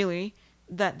 really,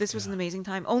 that this was an amazing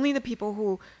time. Only the people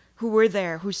who were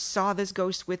there, who saw this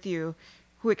ghost with you,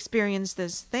 who experienced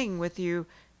this thing with you,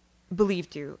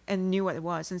 believed you and knew what it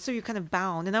was. And so you're kind of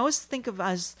bound. And I always think of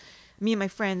me and my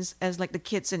friends as like the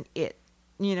kids in It,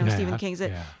 Stephen King's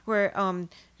It, where,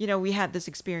 we had this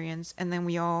experience and then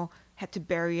we all had to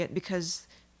bury it because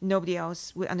nobody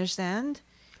else would understand.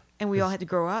 And we all had to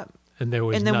grow up. And there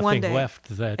was nothing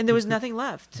left that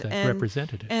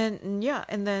represented it.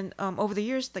 And then over the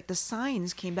years, like the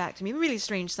signs came back to me, really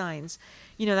strange signs,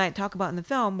 that I talk about in the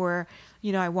film where,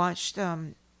 I watched,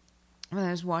 when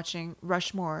I was watching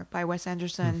Rushmore by Wes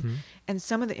Anderson, and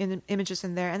some of the images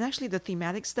in there, and actually the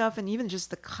thematic stuff, and even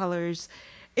just the colors,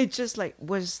 it just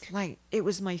it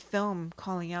was my film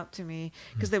calling out to me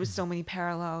because there was so many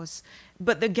parallels.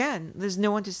 But again, there's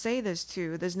no one to say this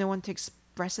to. There's no one to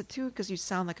express it to because you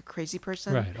sound like a crazy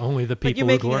person. Right. Only the people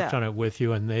who'd worked on it with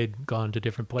you and they'd gone to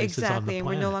different places on the planet. Exactly. And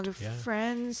we're no longer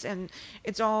friends and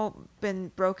it's all been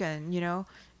broken,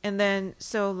 And then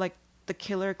so like the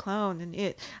killer clown and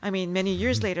It, I mean, many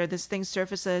years later, this thing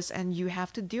surfaces and you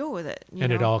have to deal with it.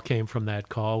 And it all came from that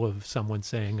call of someone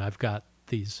saying, I've got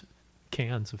these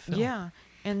cans of film. Yeah.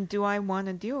 And do I want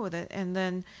to deal with it? And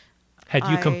then had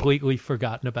you completely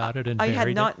forgotten about it and buried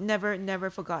it? I had never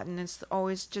forgotten. It's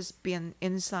always just been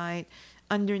inside,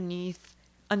 underneath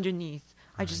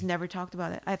I just never talked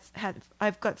about it.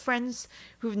 I've got friends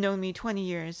who've known me 20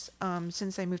 years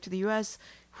since I moved to the U.S.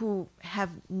 who have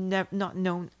not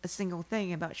known a single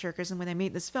thing about Shirkers. And when I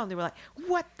made this film, they were like,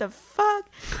 "What the fuck?"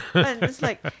 And it's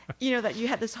like, that you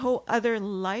had this whole other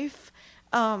life.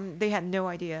 They had no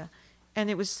idea, and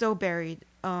it was so buried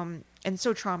and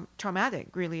so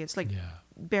traumatic. Really, it's like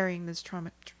burying this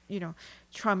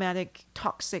traumatic,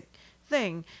 toxic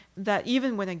thing that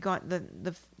even when I got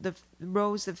the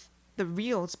rows of the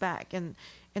reels back and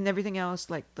everything else,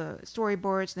 like the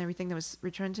storyboards and everything that was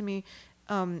returned to me,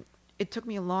 it took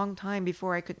me a long time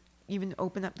before I could even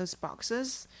open up those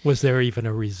boxes. Was there even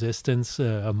a resistance,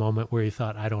 a moment where you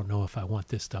thought, I don't know if I want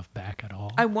this stuff back at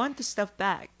all? I want the stuff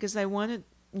back because I wanted,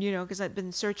 because I'd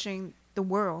been searching the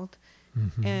world.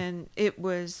 And it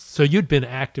was... So you'd been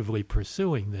actively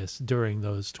pursuing this during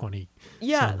those 20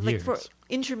 some years. For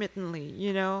intermittently,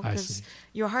 because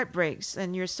your heart breaks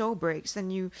and your soul breaks,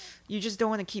 and you just don't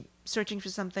want to keep searching for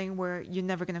something where you're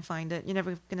never going to find it. You're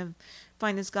never going to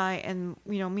find this guy. And,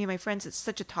 me and my friends, it's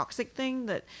such a toxic thing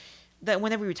that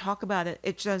whenever we talk about it,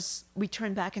 we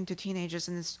turn back into teenagers,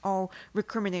 and it's all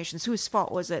recriminations. Whose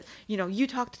fault was it? You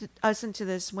talked us into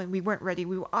this when we weren't ready.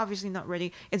 We were obviously not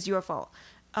ready. It's your fault.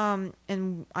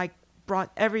 And I brought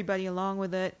everybody along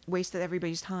with it, wasted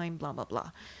everybody's time, blah, blah,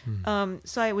 blah.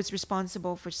 So I was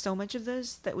responsible for so much of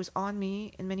this that was on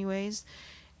me in many ways.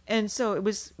 And so it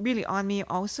was really on me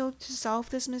also to solve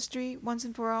this mystery once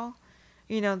and for all,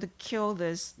 to kill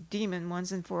this demon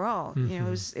once and for all.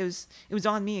 It was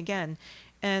on me again.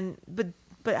 But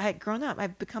I had grown up.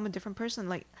 I've become a different person.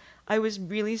 Like, I was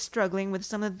really struggling with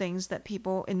some of the things that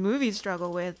people in movies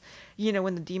struggle with,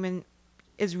 when the demon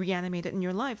is reanimated in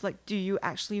your life. Like, do you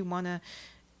actually want to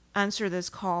answer this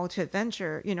call to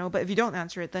adventure? But if you don't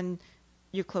answer it, then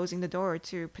you're closing the door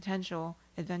to potential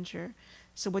adventure.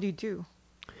 So what do you do?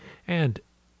 And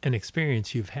an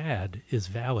experience you've had is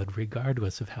valid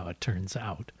regardless of how it turns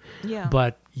out. Yeah.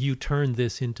 But you turned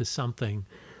this into something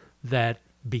that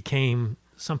became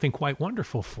something quite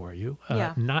wonderful for you.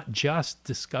 Not just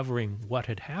discovering what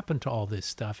had happened to all this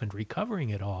stuff and recovering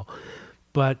it all,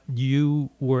 but you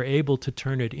were able to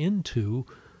turn it into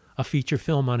a feature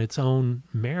film on its own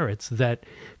merits that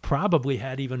probably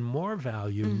had even more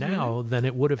value now than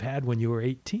it would have had when you were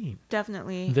 18.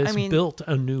 Definitely. This built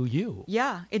a new you.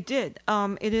 Yeah, it did.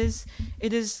 It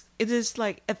is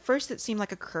like, at first it seemed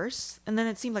like a curse, and then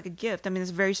it seemed like a gift. I mean,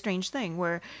 it's a very strange thing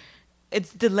where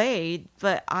it's delayed,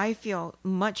 but I feel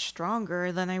much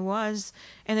stronger than I was.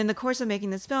 And in the course of making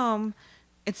this film,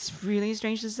 it's really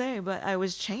strange to say, but I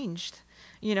was changed.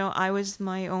 I was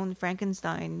my own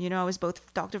Frankenstein. I was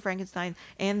both Dr. Frankenstein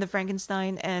and the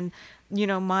Frankenstein. And,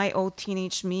 my old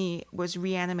teenage me was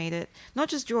reanimated. Not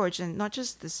just George and not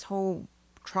just this whole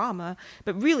trauma,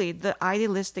 but really the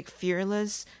idealistic,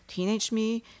 fearless teenage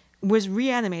me was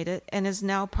reanimated and is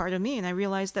now part of me. And I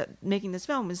realized that making this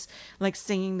film is like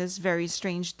singing this very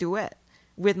strange duet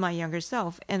with my younger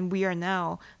self. And we are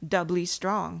now doubly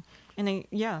strong. And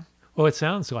Well, it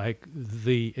sounds like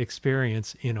the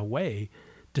experience, in a way,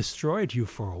 destroyed you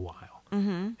for a while,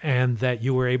 and that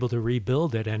you were able to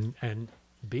rebuild it and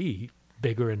be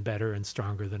bigger and better and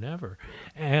stronger than ever.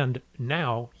 And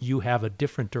now you have a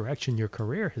different direction your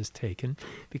career has taken,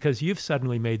 because you've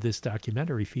suddenly made this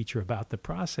documentary feature about the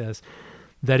process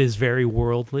that is very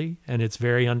worldly, and it's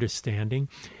very understanding,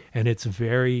 and it's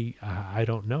very,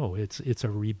 it's a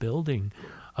rebuilding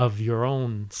of your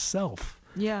own self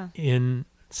in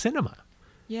cinema.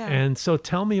 Yeah. And so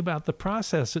tell me about the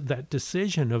process, that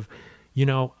decision of,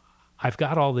 I've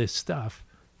got all this stuff.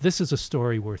 This is a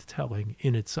story worth telling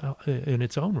in its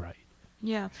own right.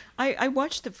 Yeah. I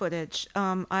watched the footage.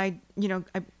 I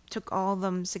took all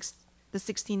the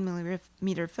 16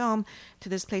 millimeter film to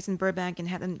this place in Burbank and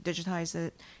had them digitize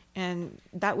it. And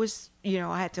that was,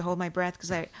 I had to hold my breath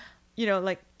because I,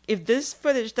 if this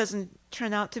footage doesn't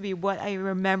turn out to be what I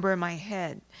remember in my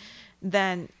head,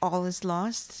 then all is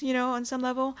lost, on some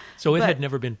level. So it had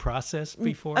never been processed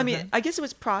before? I mean, I guess it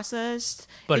was processed.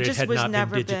 But it just had was not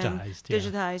never been digitized.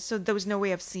 digitized. So there was no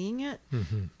way of seeing it.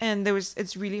 And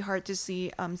it's really hard to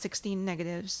see 16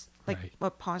 negatives,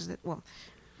 positive,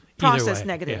 processed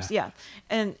negatives. Yeah.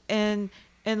 And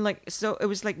like, so it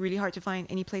was like really hard to find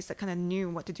any place that kind of knew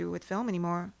what to do with film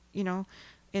anymore,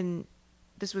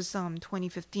 This was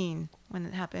 2015 when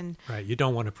it happened. Right, you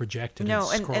don't want to project it and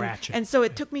scratch it. And so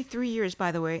it took me 3 years,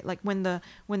 by the way. Like when the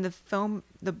film,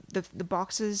 the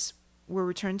boxes were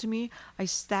returned to me, I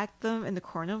stacked them in the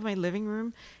corner of my living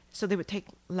room, so they would take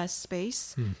less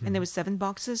space. And there was 7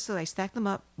 boxes, so I stacked them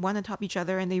up one on top of each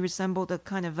other, and they resembled a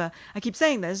kind of a, I keep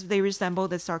saying this, they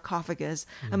resembled a sarcophagus,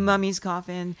 a mummy's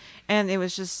coffin, and it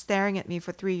was just staring at me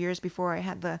for 3 years before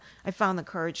I found the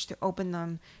courage to open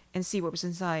them and see what was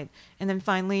inside. And then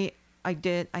finally I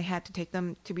had to take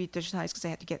them to be digitized because I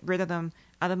had to get rid of them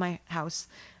out of my house.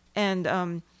 And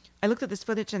I looked at this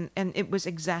footage, and it was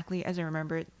exactly as I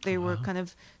remember it. They were kind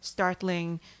of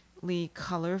startlingly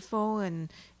colorful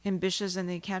and ambitious, and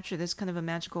they captured this kind of a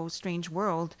magical, strange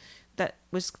world that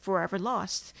was forever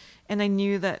lost. And I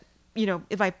knew that, you know,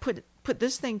 if I put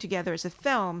this thing together as a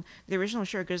film, the original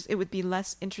Shirkers, it would be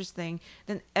less interesting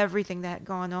than everything that had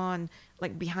gone on,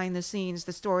 like behind the scenes,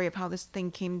 the story of how this thing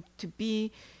came to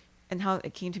be and how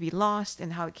it came to be lost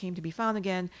and how it came to be found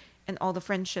again, and all the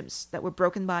friendships that were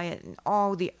broken by it, and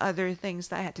all the other things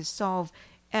that I had to solve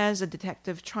as a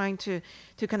detective, trying to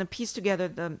kind of piece together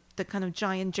the kind of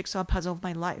giant jigsaw puzzle of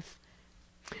my life.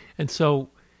 And so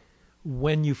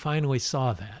when you finally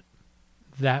saw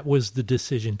that was the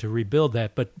decision to rebuild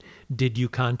that. But did you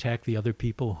contact the other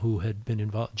people who had been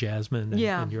involved, Jasmine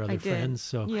and your other friends?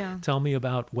 So tell me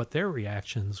about what their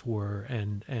reactions were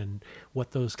and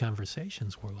what those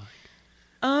conversations were like.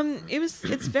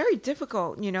 It's very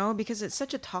difficult, you know, because it's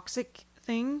such a toxic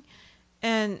thing.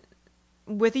 And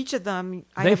with each of them,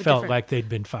 they felt like they'd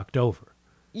been fucked over.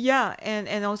 Yeah,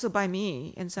 and also by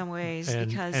me in some ways,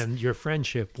 and your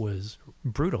friendship was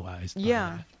brutalized by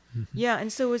that. Yeah,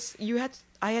 and so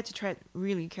I had to tread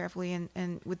really carefully,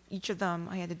 and with each of them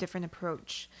I had a different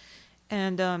approach.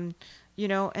 And you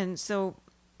know, and so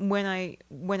when I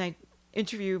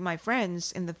interview my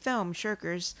friends in the film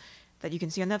Shirkers that you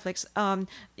can see on Netflix,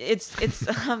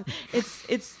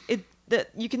 that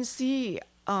you can see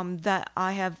that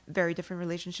I have very different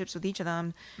relationships with each of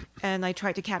them, and I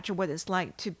try to capture what it's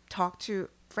like to talk to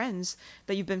friends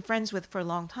that you've been friends with for a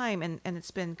long time, and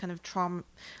it's been kind of trauma,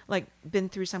 like been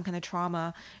through some kind of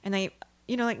trauma. And I,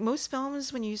 you know, like most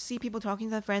films, when you see people talking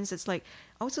to their friends, it's like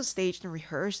also staged and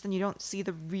rehearsed, and you don't see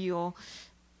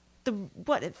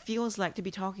what it feels like to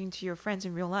be talking to your friends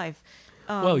in real life.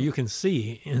 Well, you can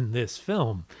see in this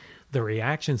film the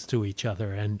reactions to each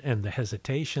other and the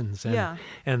hesitations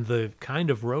and the kind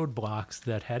of roadblocks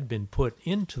that had been put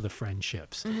into the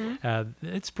friendships.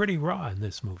 It's pretty raw in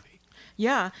this movie.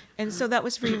 Yeah, and so that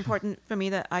was really important for me,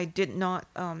 that I did not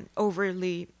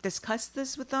overly discuss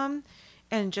this with them,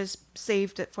 and just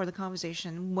saved it for the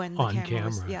conversation when the camera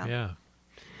was... Yeah.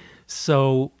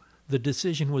 So the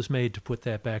decision was made to put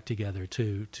that back together,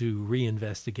 to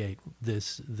reinvestigate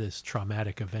this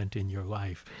traumatic event in your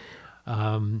life.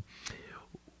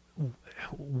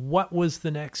 What was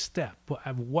the next step?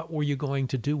 What were you going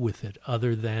to do with it,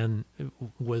 other than,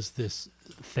 was this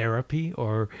therapy,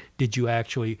 or did you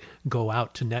actually go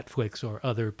out to Netflix or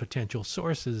other potential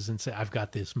sources and say, I've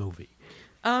got this movie?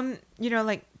 You know,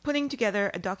 like putting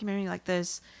together a documentary like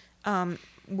this,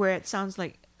 where it sounds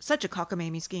like such a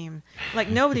cockamamie scheme, like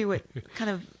nobody would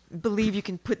kind of believe you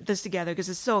can put this together, because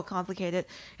it's so complicated,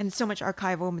 and so much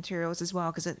archival materials as well,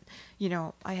 because it, you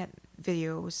know, I had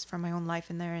videos from my own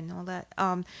life in there and all that,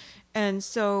 and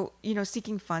so, you know,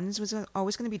 seeking funds was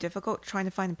always going to be difficult. Trying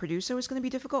to find a producer was going to be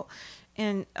difficult,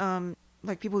 and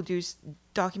like people do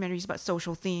documentaries about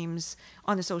social themes,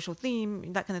 on a social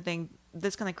theme, that kind of thing,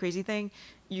 this kind of crazy thing,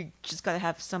 you just got to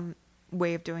have some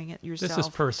way of doing it yourself. This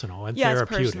is personal and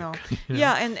therapeutic. It's personal. You know?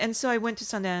 Yeah, and so I went to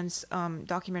Sundance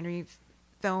documentary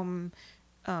film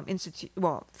institute,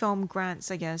 well, film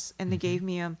grants, I guess, and they gave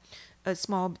me a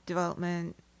small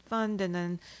development fund,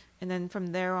 and then from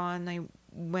there on I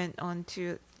went on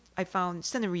to, I found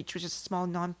Cinereach, which is a small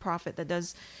nonprofit that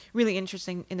does really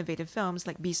interesting, innovative films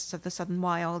like Beasts of the Southern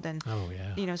Wild and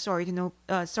you know, Sorry to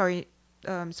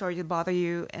Bother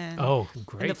You, and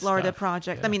great and the Florida stuff.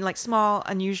 Project. Yeah. I mean, like small,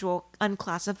 unusual,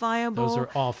 unclassifiable. Those are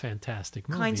all fantastic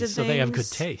movies. Kinds of so they have good things.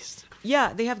 taste.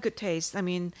 Yeah, they have good taste. I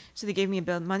mean, so they gave me a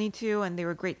bit of money too, and they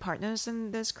were great partners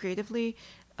in this creatively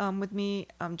with me,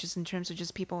 just in terms of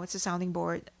just people. It's a sounding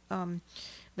board.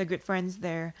 They're good friends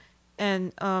there.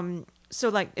 And so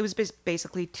like it was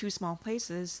basically 2 small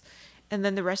places, and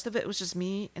then the rest of it was just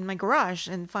me in my garage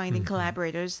and finding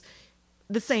collaborators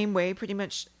the same way pretty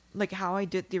much like how I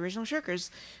did the original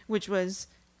Shirkers, which was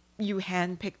you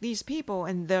handpick these people,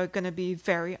 and they're going to be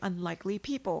very unlikely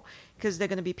people, because they're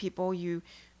going to be people you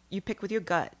pick with your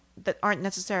gut, that aren't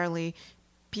necessarily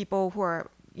people who are,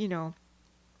 you know,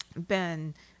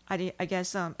 been, I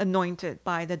guess, anointed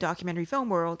by the documentary film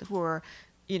world, who are,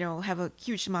 you know, have a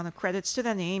huge amount of credits to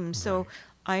their name. Right. So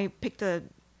I picked a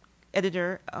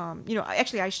editor. You know,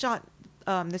 actually I shot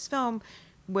this film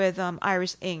with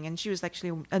Iris Ng, and she was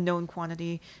actually a known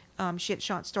quantity she had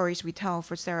shot Stories We Tell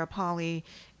for Sarah Polley,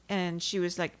 and she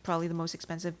was like probably the most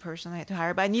expensive person I had to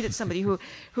hire. But I needed somebody who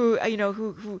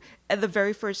at the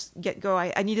very first get go,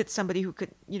 I needed somebody who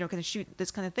could, kind of shoot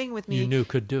this kind of thing with me. You knew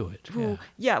could do it.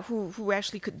 Who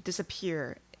actually could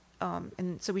disappear.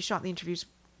 And so we shot the interviews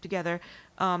together.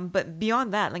 But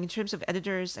beyond that, like in terms of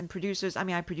editors and producers, I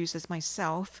mean, I produced this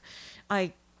myself.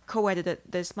 I co-edited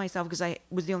this myself because I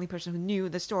was the only person who knew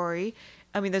the story.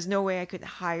 I mean, there's no way I could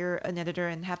hire an editor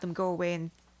and have them go away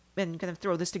and kind of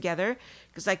throw this together,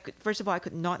 because first of all, I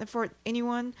could not afford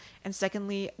anyone, and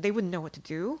secondly, they wouldn't know what to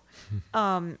do.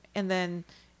 And then,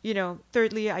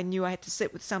 thirdly, I knew I had to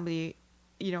sit with somebody,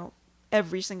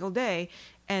 every single day,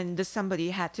 and this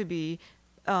somebody had to be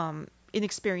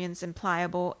inexperienced and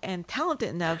pliable and talented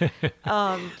enough.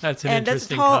 That's an and that's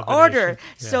a interesting tall order.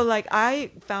 Yeah. So like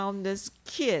I found this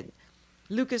kid,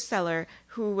 Lucas Seller,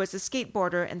 who was a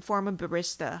skateboarder and former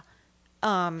barista,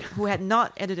 who had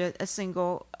not edited a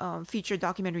single feature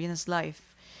documentary in his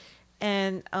life,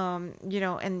 and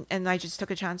and I just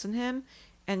took a chance on him,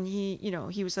 and he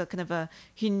was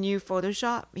he knew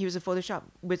Photoshop. He was a Photoshop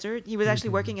wizard. He was actually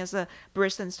working as a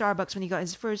barista in Starbucks when he got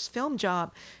his first film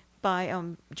job by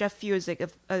Jeff Fusik,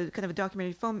 a kind of a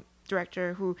documentary film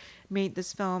director who made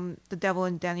this film The Devil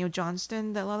and Daniel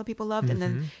Johnston that a lot of people loved, and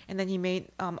then he made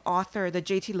Author, the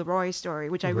J.T. Leroy story,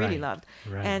 which I really loved.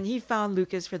 Right. And he found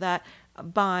Lucas for that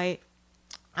by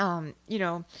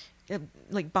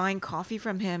like buying coffee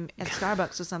from him at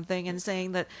Starbucks or something, and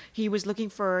saying that he was looking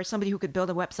for somebody who could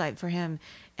build a website for him.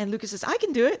 And Lucas says, I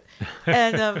can do it.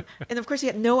 And of course he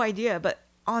had no idea, but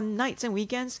on nights and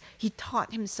weekends, he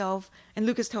taught himself, and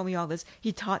Lucas told me all this,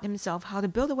 he taught himself how to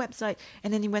build a website,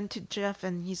 and then he went to Jeff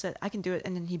and he said, I can do it,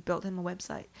 and then he built him a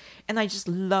website. And I just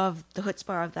loved the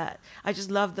chutzpah of that. I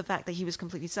just loved the fact that he was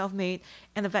completely self-made,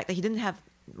 and the fact that he didn't have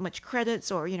much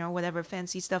credits or, whatever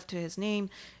fancy stuff to his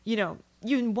name. You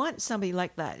want somebody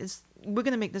like that. We're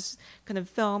going to make this kind of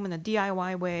film in a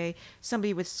DIY way,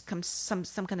 somebody with some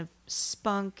kind of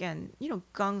spunk and,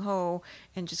 gung-ho,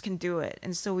 and just can do it.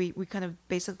 And so we kind of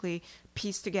basically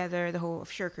pieced together the whole of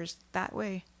Shirkers that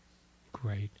way.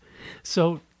 Great.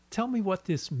 So tell me what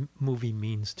this movie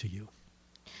means to you.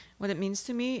 What it means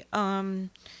to me?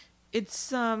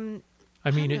 It's... I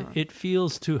mean, it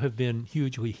feels to have been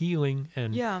hugely healing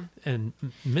and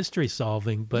mystery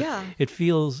solving, but it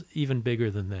feels even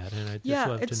bigger than that. And I'd just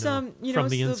love to know from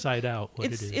the inside out what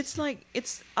it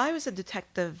is. I was a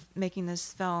detective making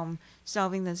this film,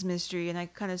 solving this mystery, and I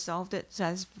kind of solved it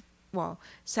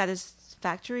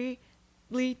satisfactorily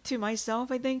to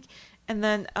myself, I think. And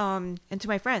then and to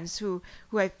my friends who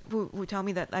tell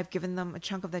me that I've given them a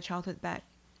chunk of their childhood back.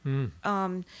 And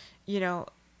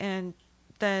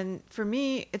then for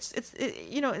me,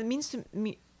 it means to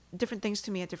me different things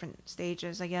to me at different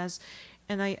stages, I guess.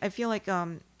 And I feel like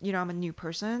I'm a new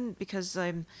person because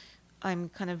I'm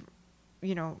kind of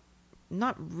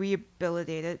not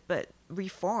rehabilitated but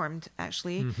reformed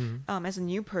actually, as a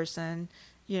new person,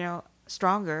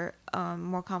 stronger,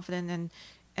 more confident,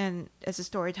 and as a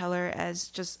storyteller, as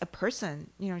just a person,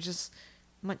 just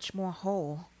much more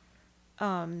whole.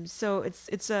 So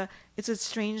it's a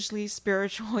strangely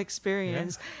spiritual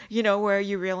experience, where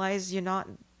you realize you're not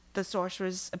the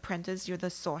sorcerer's apprentice, you're the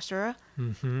sorcerer.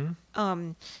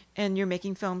 And you're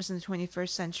making films in the 21st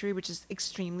century, which is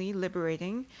extremely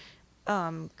liberating,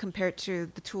 compared to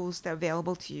the tools that are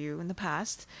available to you in the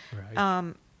past.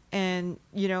 Right. And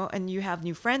you have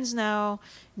new friends now,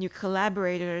 new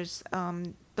collaborators.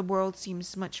 The world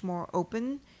seems much more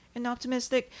open and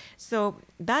optimistic. So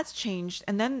that's changed.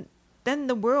 And then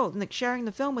the world, like sharing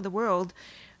the film with the world,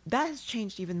 that has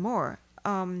changed even more.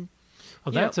 Well,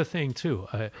 that's a thing too.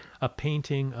 A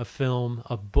painting, a film,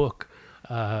 a book,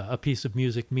 a piece of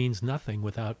music means nothing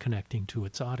without connecting to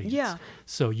its audience. Yeah.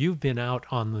 So you've been out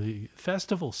on the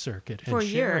festival circuit and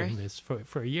sharing this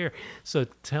for a year. So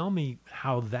tell me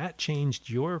how that changed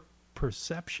your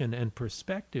perception and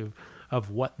perspective of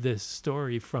what this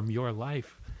story from your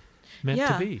life meant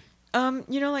to be.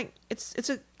 It's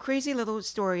a crazy little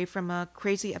story from a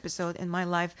crazy episode in my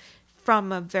life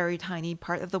from a very tiny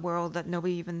part of the world that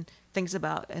nobody even thinks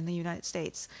about in the United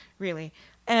States, really.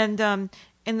 And then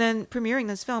premiering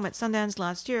this film at Sundance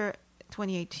last year,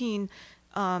 2018,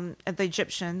 at the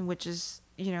Egyptian, which is,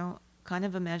 kind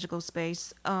of a magical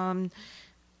space,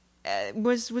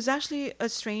 was actually a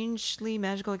strangely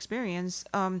magical experience.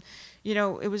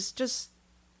 It was just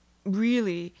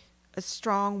really a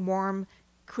strong, warm,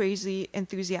 crazy,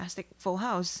 enthusiastic full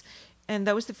house. And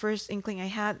that was the first inkling I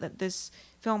had that this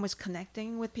film was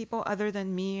connecting with people other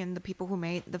than me and the people who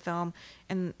made the film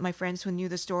and my friends who knew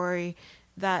the story,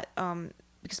 that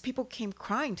because people came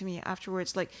crying to me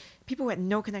afterwards, like people who had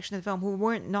no connection to the film, who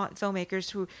weren't not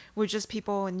filmmakers, who were just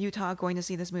people in Utah going to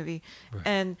see this movie. Right.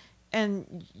 And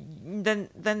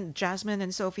then Jasmine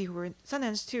and Sophie, who were in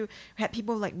Sundance too, had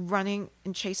people like running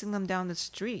and chasing them down the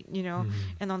street, you know,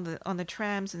 and on the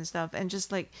trams and stuff, and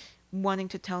just like wanting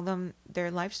to tell them their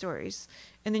life stories.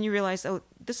 And then you realize, oh,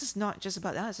 this is not just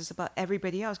about us, it's about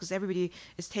everybody else, because everybody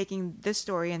is taking this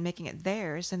story and making it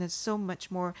theirs, and it's so much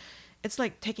more. It's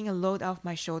like taking a load off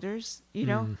my shoulders, you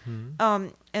know.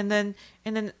 And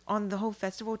then on the whole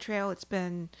festival trail, it's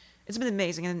been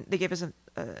amazing, and they gave us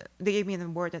they gave me an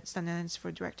award at Sundance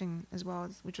for directing as well,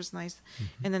 which was nice.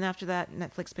 And then after that,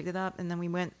 Netflix picked it up, and then we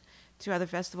went to other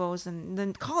festivals, and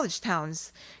then college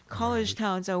towns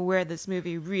are where this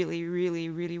movie really, really,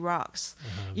 really rocks.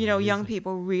 You know, young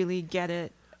people really get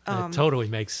it. It totally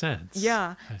makes sense.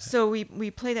 Yeah. So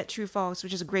we played at True Falls,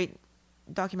 which is a great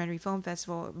documentary film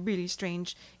festival, a really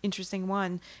strange, interesting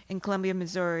one in Columbia,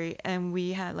 Missouri, and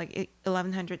we had like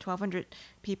 1,100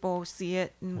 people see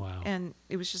it, and, Wow. and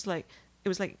it was just like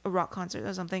a rock concert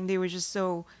or something. They were just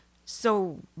so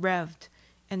revved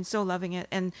and so loving it,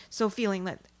 and so feeling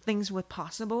that things were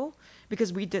possible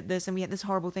because we did this and we had this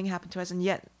horrible thing happen to us, and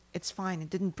yet it's fine, it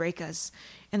didn't break us.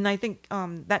 And I think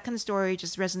that kind of story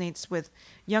just resonates with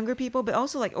younger people, but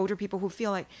also like older people who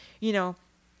feel like, you know,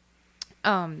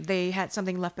 they had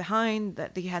something left behind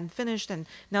that they hadn't finished, and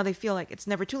now they feel like it's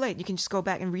never too late. You can just go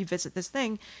back and revisit this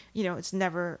thing. You know, it's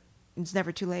never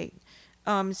too late.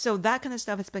 So that kind of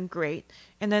stuff has been great.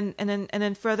 And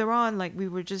then further on, like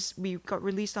we got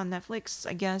released on Netflix,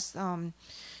 I guess, in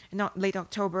late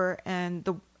October, and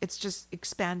it's just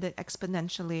expanded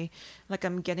exponentially. Like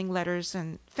I'm getting letters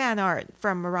and fan art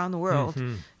from around the world,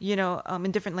 you know,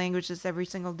 in different languages every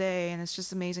single day. And it's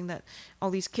just amazing that all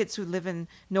these kids who live in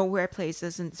nowhere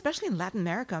places, and especially in Latin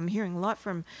America, I'm hearing a lot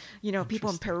from, you know,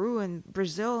 people in Peru and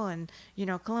Brazil and, you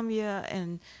know, Colombia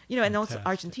and, you know, and also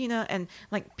Argentina. And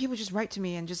like people just write to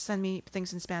me and just send me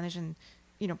things in Spanish and,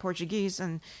 you know, Portuguese,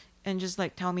 and just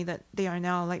like tell me that they are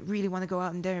now like really want to go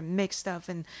out and there and make stuff,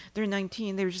 and they're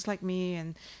 19, they were just like me,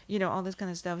 and you know, all this kind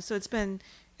of stuff. So it's been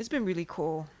really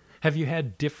cool. Have you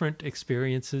had different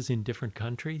experiences in different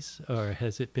countries, or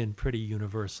has it been pretty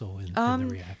universal in the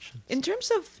reactions? In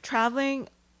terms of traveling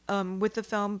with the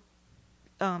film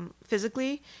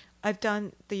physically, I've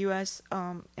done the US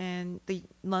and the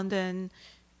London,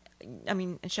 I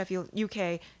mean Sheffield,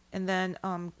 UK, and then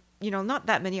you know, not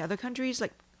that many other countries.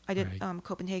 Like I did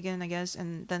Copenhagen, I guess,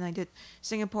 and then I did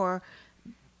Singapore.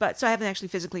 But so I haven't actually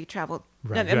physically traveled.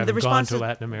 Right. You haven't gone to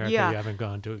Latin America. Yeah. You haven't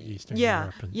gone to Eastern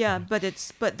Europe.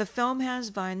 But the film has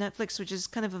via Netflix, which is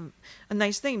kind of a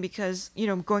nice thing because, you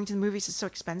know, going to the movies is so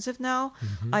expensive now.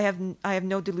 I have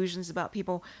no delusions about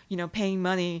people, you know, paying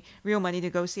real money to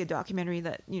go see a documentary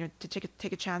that, you know, to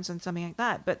take a chance on something like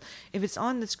that. But if it's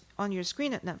on your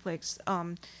screen at Netflix,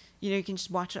 you know, you can just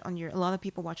watch it a lot of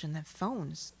people watch it on their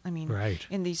phones. I mean,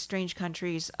 in these strange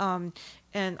countries.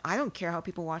 And I don't care how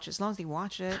people watch it as long as they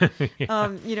watch it,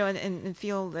 you know, and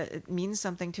feel that it means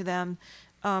something to them.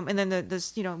 And then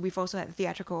this, you know, we've also had a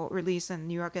theatrical release in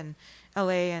New York and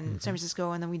LA and San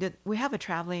Francisco. And then we have a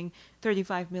traveling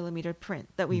 35 millimeter print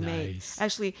that we made.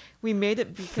 Actually, we made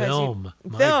it because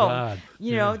My God.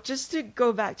 You know, just to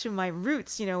go back to my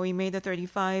roots, you know, we made the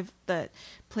 35 that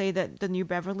played at the New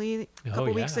Beverly a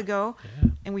couple weeks ago.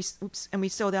 And we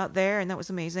sold out there, and that was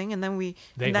amazing. And then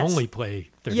they only play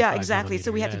 35 yeah, exactly. millimeter.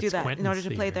 So we had to do that Quentin's in order to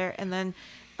play theater. there. And then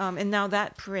and now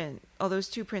that print, all those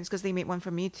two prints, because they made one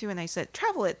for me too, and I said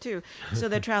travel it too. So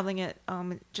they're traveling it.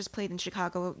 Just played in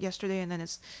Chicago yesterday, and then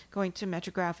it's going to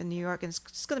Metrograph in New York, and it's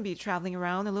just going to be traveling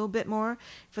around a little bit more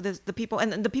for the people,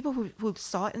 and the people who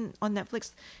saw it on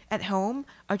Netflix at home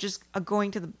are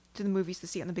going to the movies to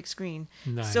see it on the big screen.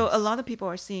 Nice. So a lot of people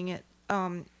are seeing it.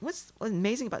 What's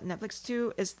amazing about Netflix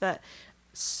too is that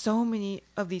so many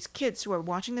of these kids who are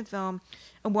watching the film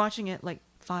are watching it like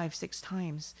 5-6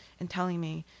 times and telling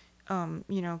me,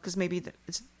 you know, because maybe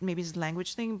it's a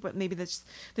language thing, but maybe there's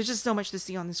just so much to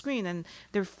see on the screen, and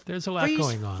there's a lot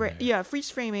going on there. Yeah,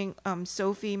 freeze framing.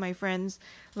 Sophie, my friends,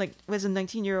 like was a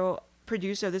 19-year-old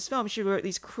producer of this film. She wrote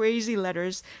these crazy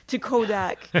letters to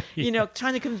Kodak, you know,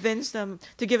 trying to convince them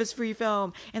to give us free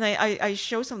film. And I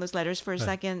show some of those letters for a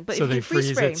second, but so if you they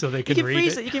freeze frame, it so they can you can read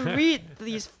freeze it. You can read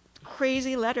these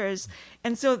crazy letters,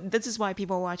 and so this is why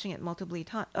people are watching it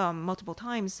multiple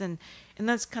times, and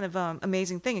that's kind of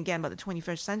amazing thing again about the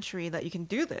 21st century that you can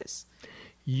do this.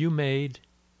 You made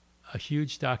a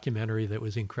huge documentary that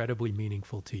was incredibly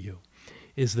meaningful to you.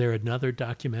 Is there another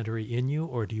documentary in you,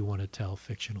 or do you want to tell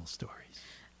fictional stories?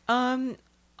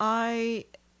 I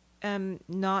am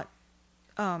not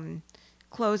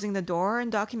closing the door in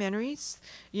documentaries.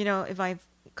 You know, if I've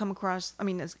come across, I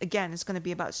mean, it's going to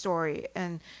be about story.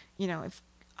 And, you know, if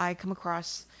I come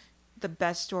across the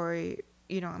best story,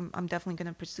 you know, I'm definitely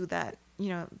going to pursue that, you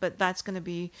know, but that's going to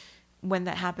be when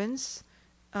that happens,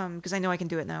 because I know I can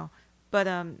do it now. But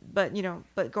you know,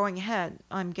 but going ahead,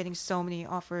 I'm getting so many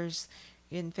offers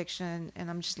in fiction, and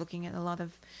I'm just looking at a lot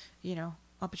of, you know,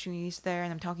 opportunities there,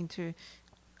 and I'm talking to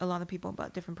a lot of people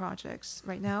about different projects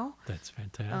right now. That's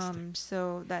fantastic.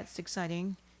 So that's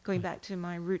exciting. Going back to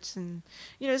my roots, and,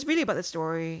 you know, it's really about the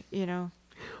story, you know.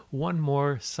 One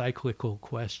more cyclical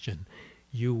question.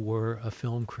 You were a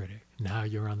film critic. Now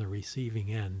you're on the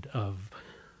receiving end of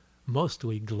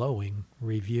mostly glowing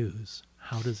reviews.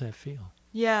 How does that feel?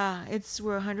 Yeah,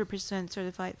 we're 100%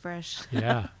 certified fresh.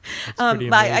 Yeah, that's pretty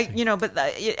amazing. You know, but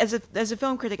as a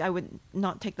film critic, I would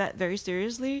not take that very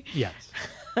seriously. Yes.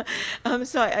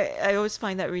 So I always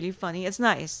find that really funny. It's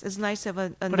nice. It's nice to have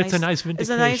a but nice. It's a nice vindication. It's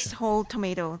a nice whole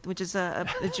tomato, which is a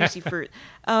juicy fruit.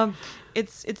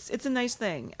 It's a nice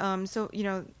thing. So, you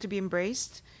know, to be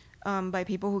embraced by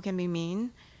people who can be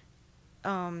mean,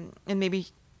 and maybe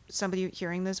somebody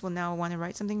hearing this will now want to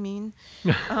write something mean.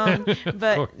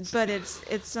 But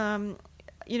it's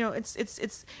you know,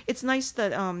 it's nice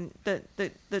that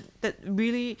that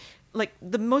really, like,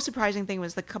 the most surprising thing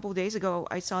was, like, a couple of days ago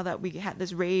I saw that we had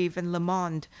this rave in Le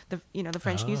Monde, the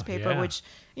French newspaper, which,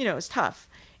 you know, is tough.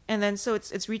 And then so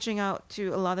it's reaching out to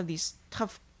a lot of these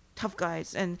tough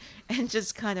guys, and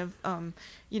just kind of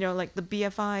you know, like the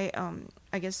BFI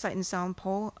I guess Sight and Sound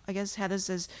poll, I guess, had us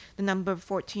as the number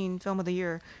 14 film of the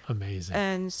year. Amazing.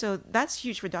 And so that's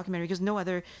huge for documentary, because no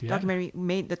other documentary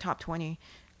made the top 20.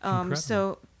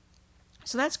 So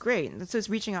that's great. So it's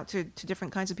reaching out to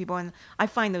different kinds of people, and I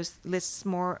find those lists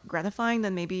more gratifying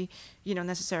than maybe, you know,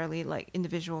 necessarily like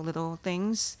individual little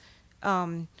things.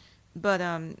 But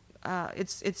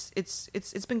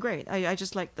it's been great. I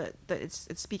just like that it's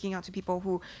speaking out to people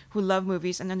who love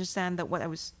movies and understand that what I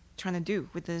was trying to do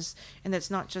with this, and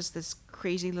it's not just this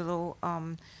crazy little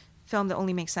film that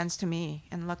only makes sense to me,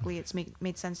 and luckily it's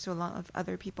made sense to a lot of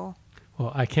other people.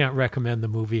 Well, I can't recommend the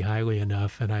movie highly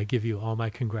enough, and I give you all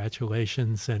my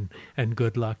congratulations and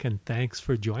good luck, and thanks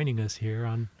for joining us here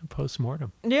on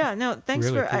Postmortem. Yeah, no,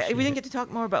 thanks really we didn't get to talk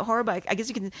more about horror, but I guess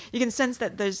you can sense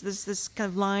that there's this kind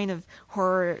of line of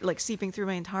horror, like, seeping through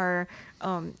my entire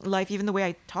life, even the way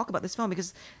I talk about this film,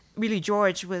 because really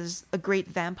George was a great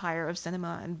vampire of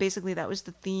cinema, and basically that was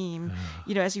the theme.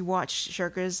 You know, as you watch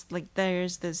Shirkers, like,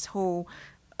 there's this whole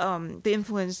the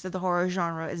influence of the horror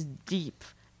genre is deep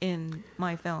in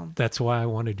my film. That's why I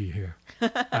wanted you here.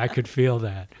 I could feel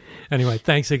that. Anyway,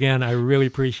 thanks again. I really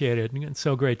appreciate it. It's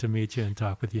so great to meet you and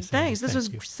talk with you. Thanks. Sandy.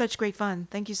 This was such great fun.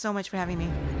 Thank you so much for having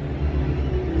me.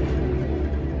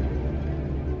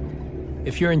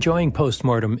 If you're enjoying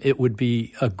Postmortem, it would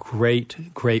be a great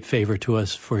favor to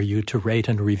us for you to rate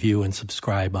and review and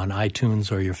subscribe on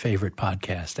iTunes or your favorite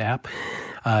podcast app.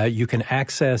 You can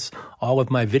access all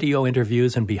of my video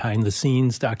interviews and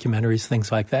behind-the-scenes documentaries,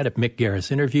 things like that, at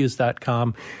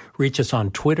mickgarrisinterviews.com. Reach us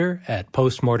on Twitter at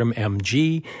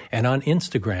PostmortemMG and on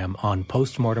Instagram on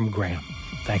PostmortemGram.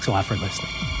 Thanks a lot for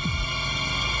listening.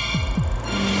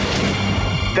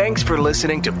 Thanks for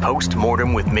listening to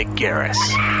Postmortem with Mick Garris.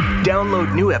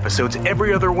 Download new episodes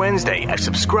every other Wednesday and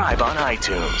subscribe on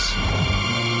iTunes.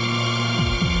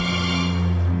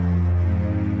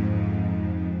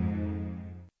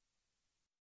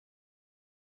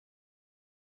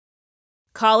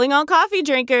 Calling all coffee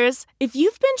drinkers. If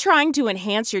you've been trying to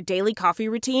enhance your daily coffee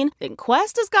routine, then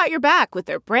Quest has got your back with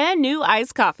their brand new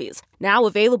iced coffees. Now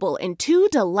available in 2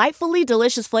 delightfully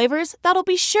delicious flavors that'll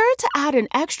be sure to add an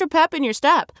extra pep in your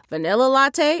step: vanilla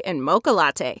latte and mocha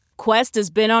latte. Quest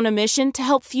has been on a mission to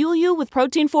help fuel you with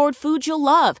protein-forward foods you'll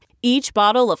love. Each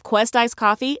bottle of Quest iced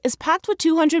coffee is packed with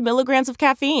 200 milligrams of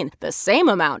caffeine, the same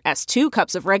amount as 2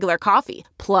 cups of regular coffee,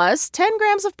 plus 10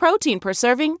 grams of protein per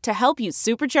serving to help you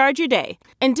supercharge your day.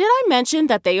 And did I mention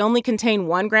that they only contain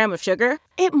 1 gram of sugar?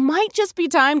 It might just be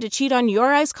time to cheat on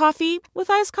your iced coffee with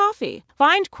iced coffee.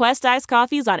 Find Quest iced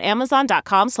coffees on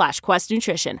Amazon.com/Quest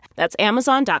Nutrition. That's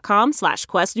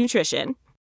Amazon.com/Quest Nutrition.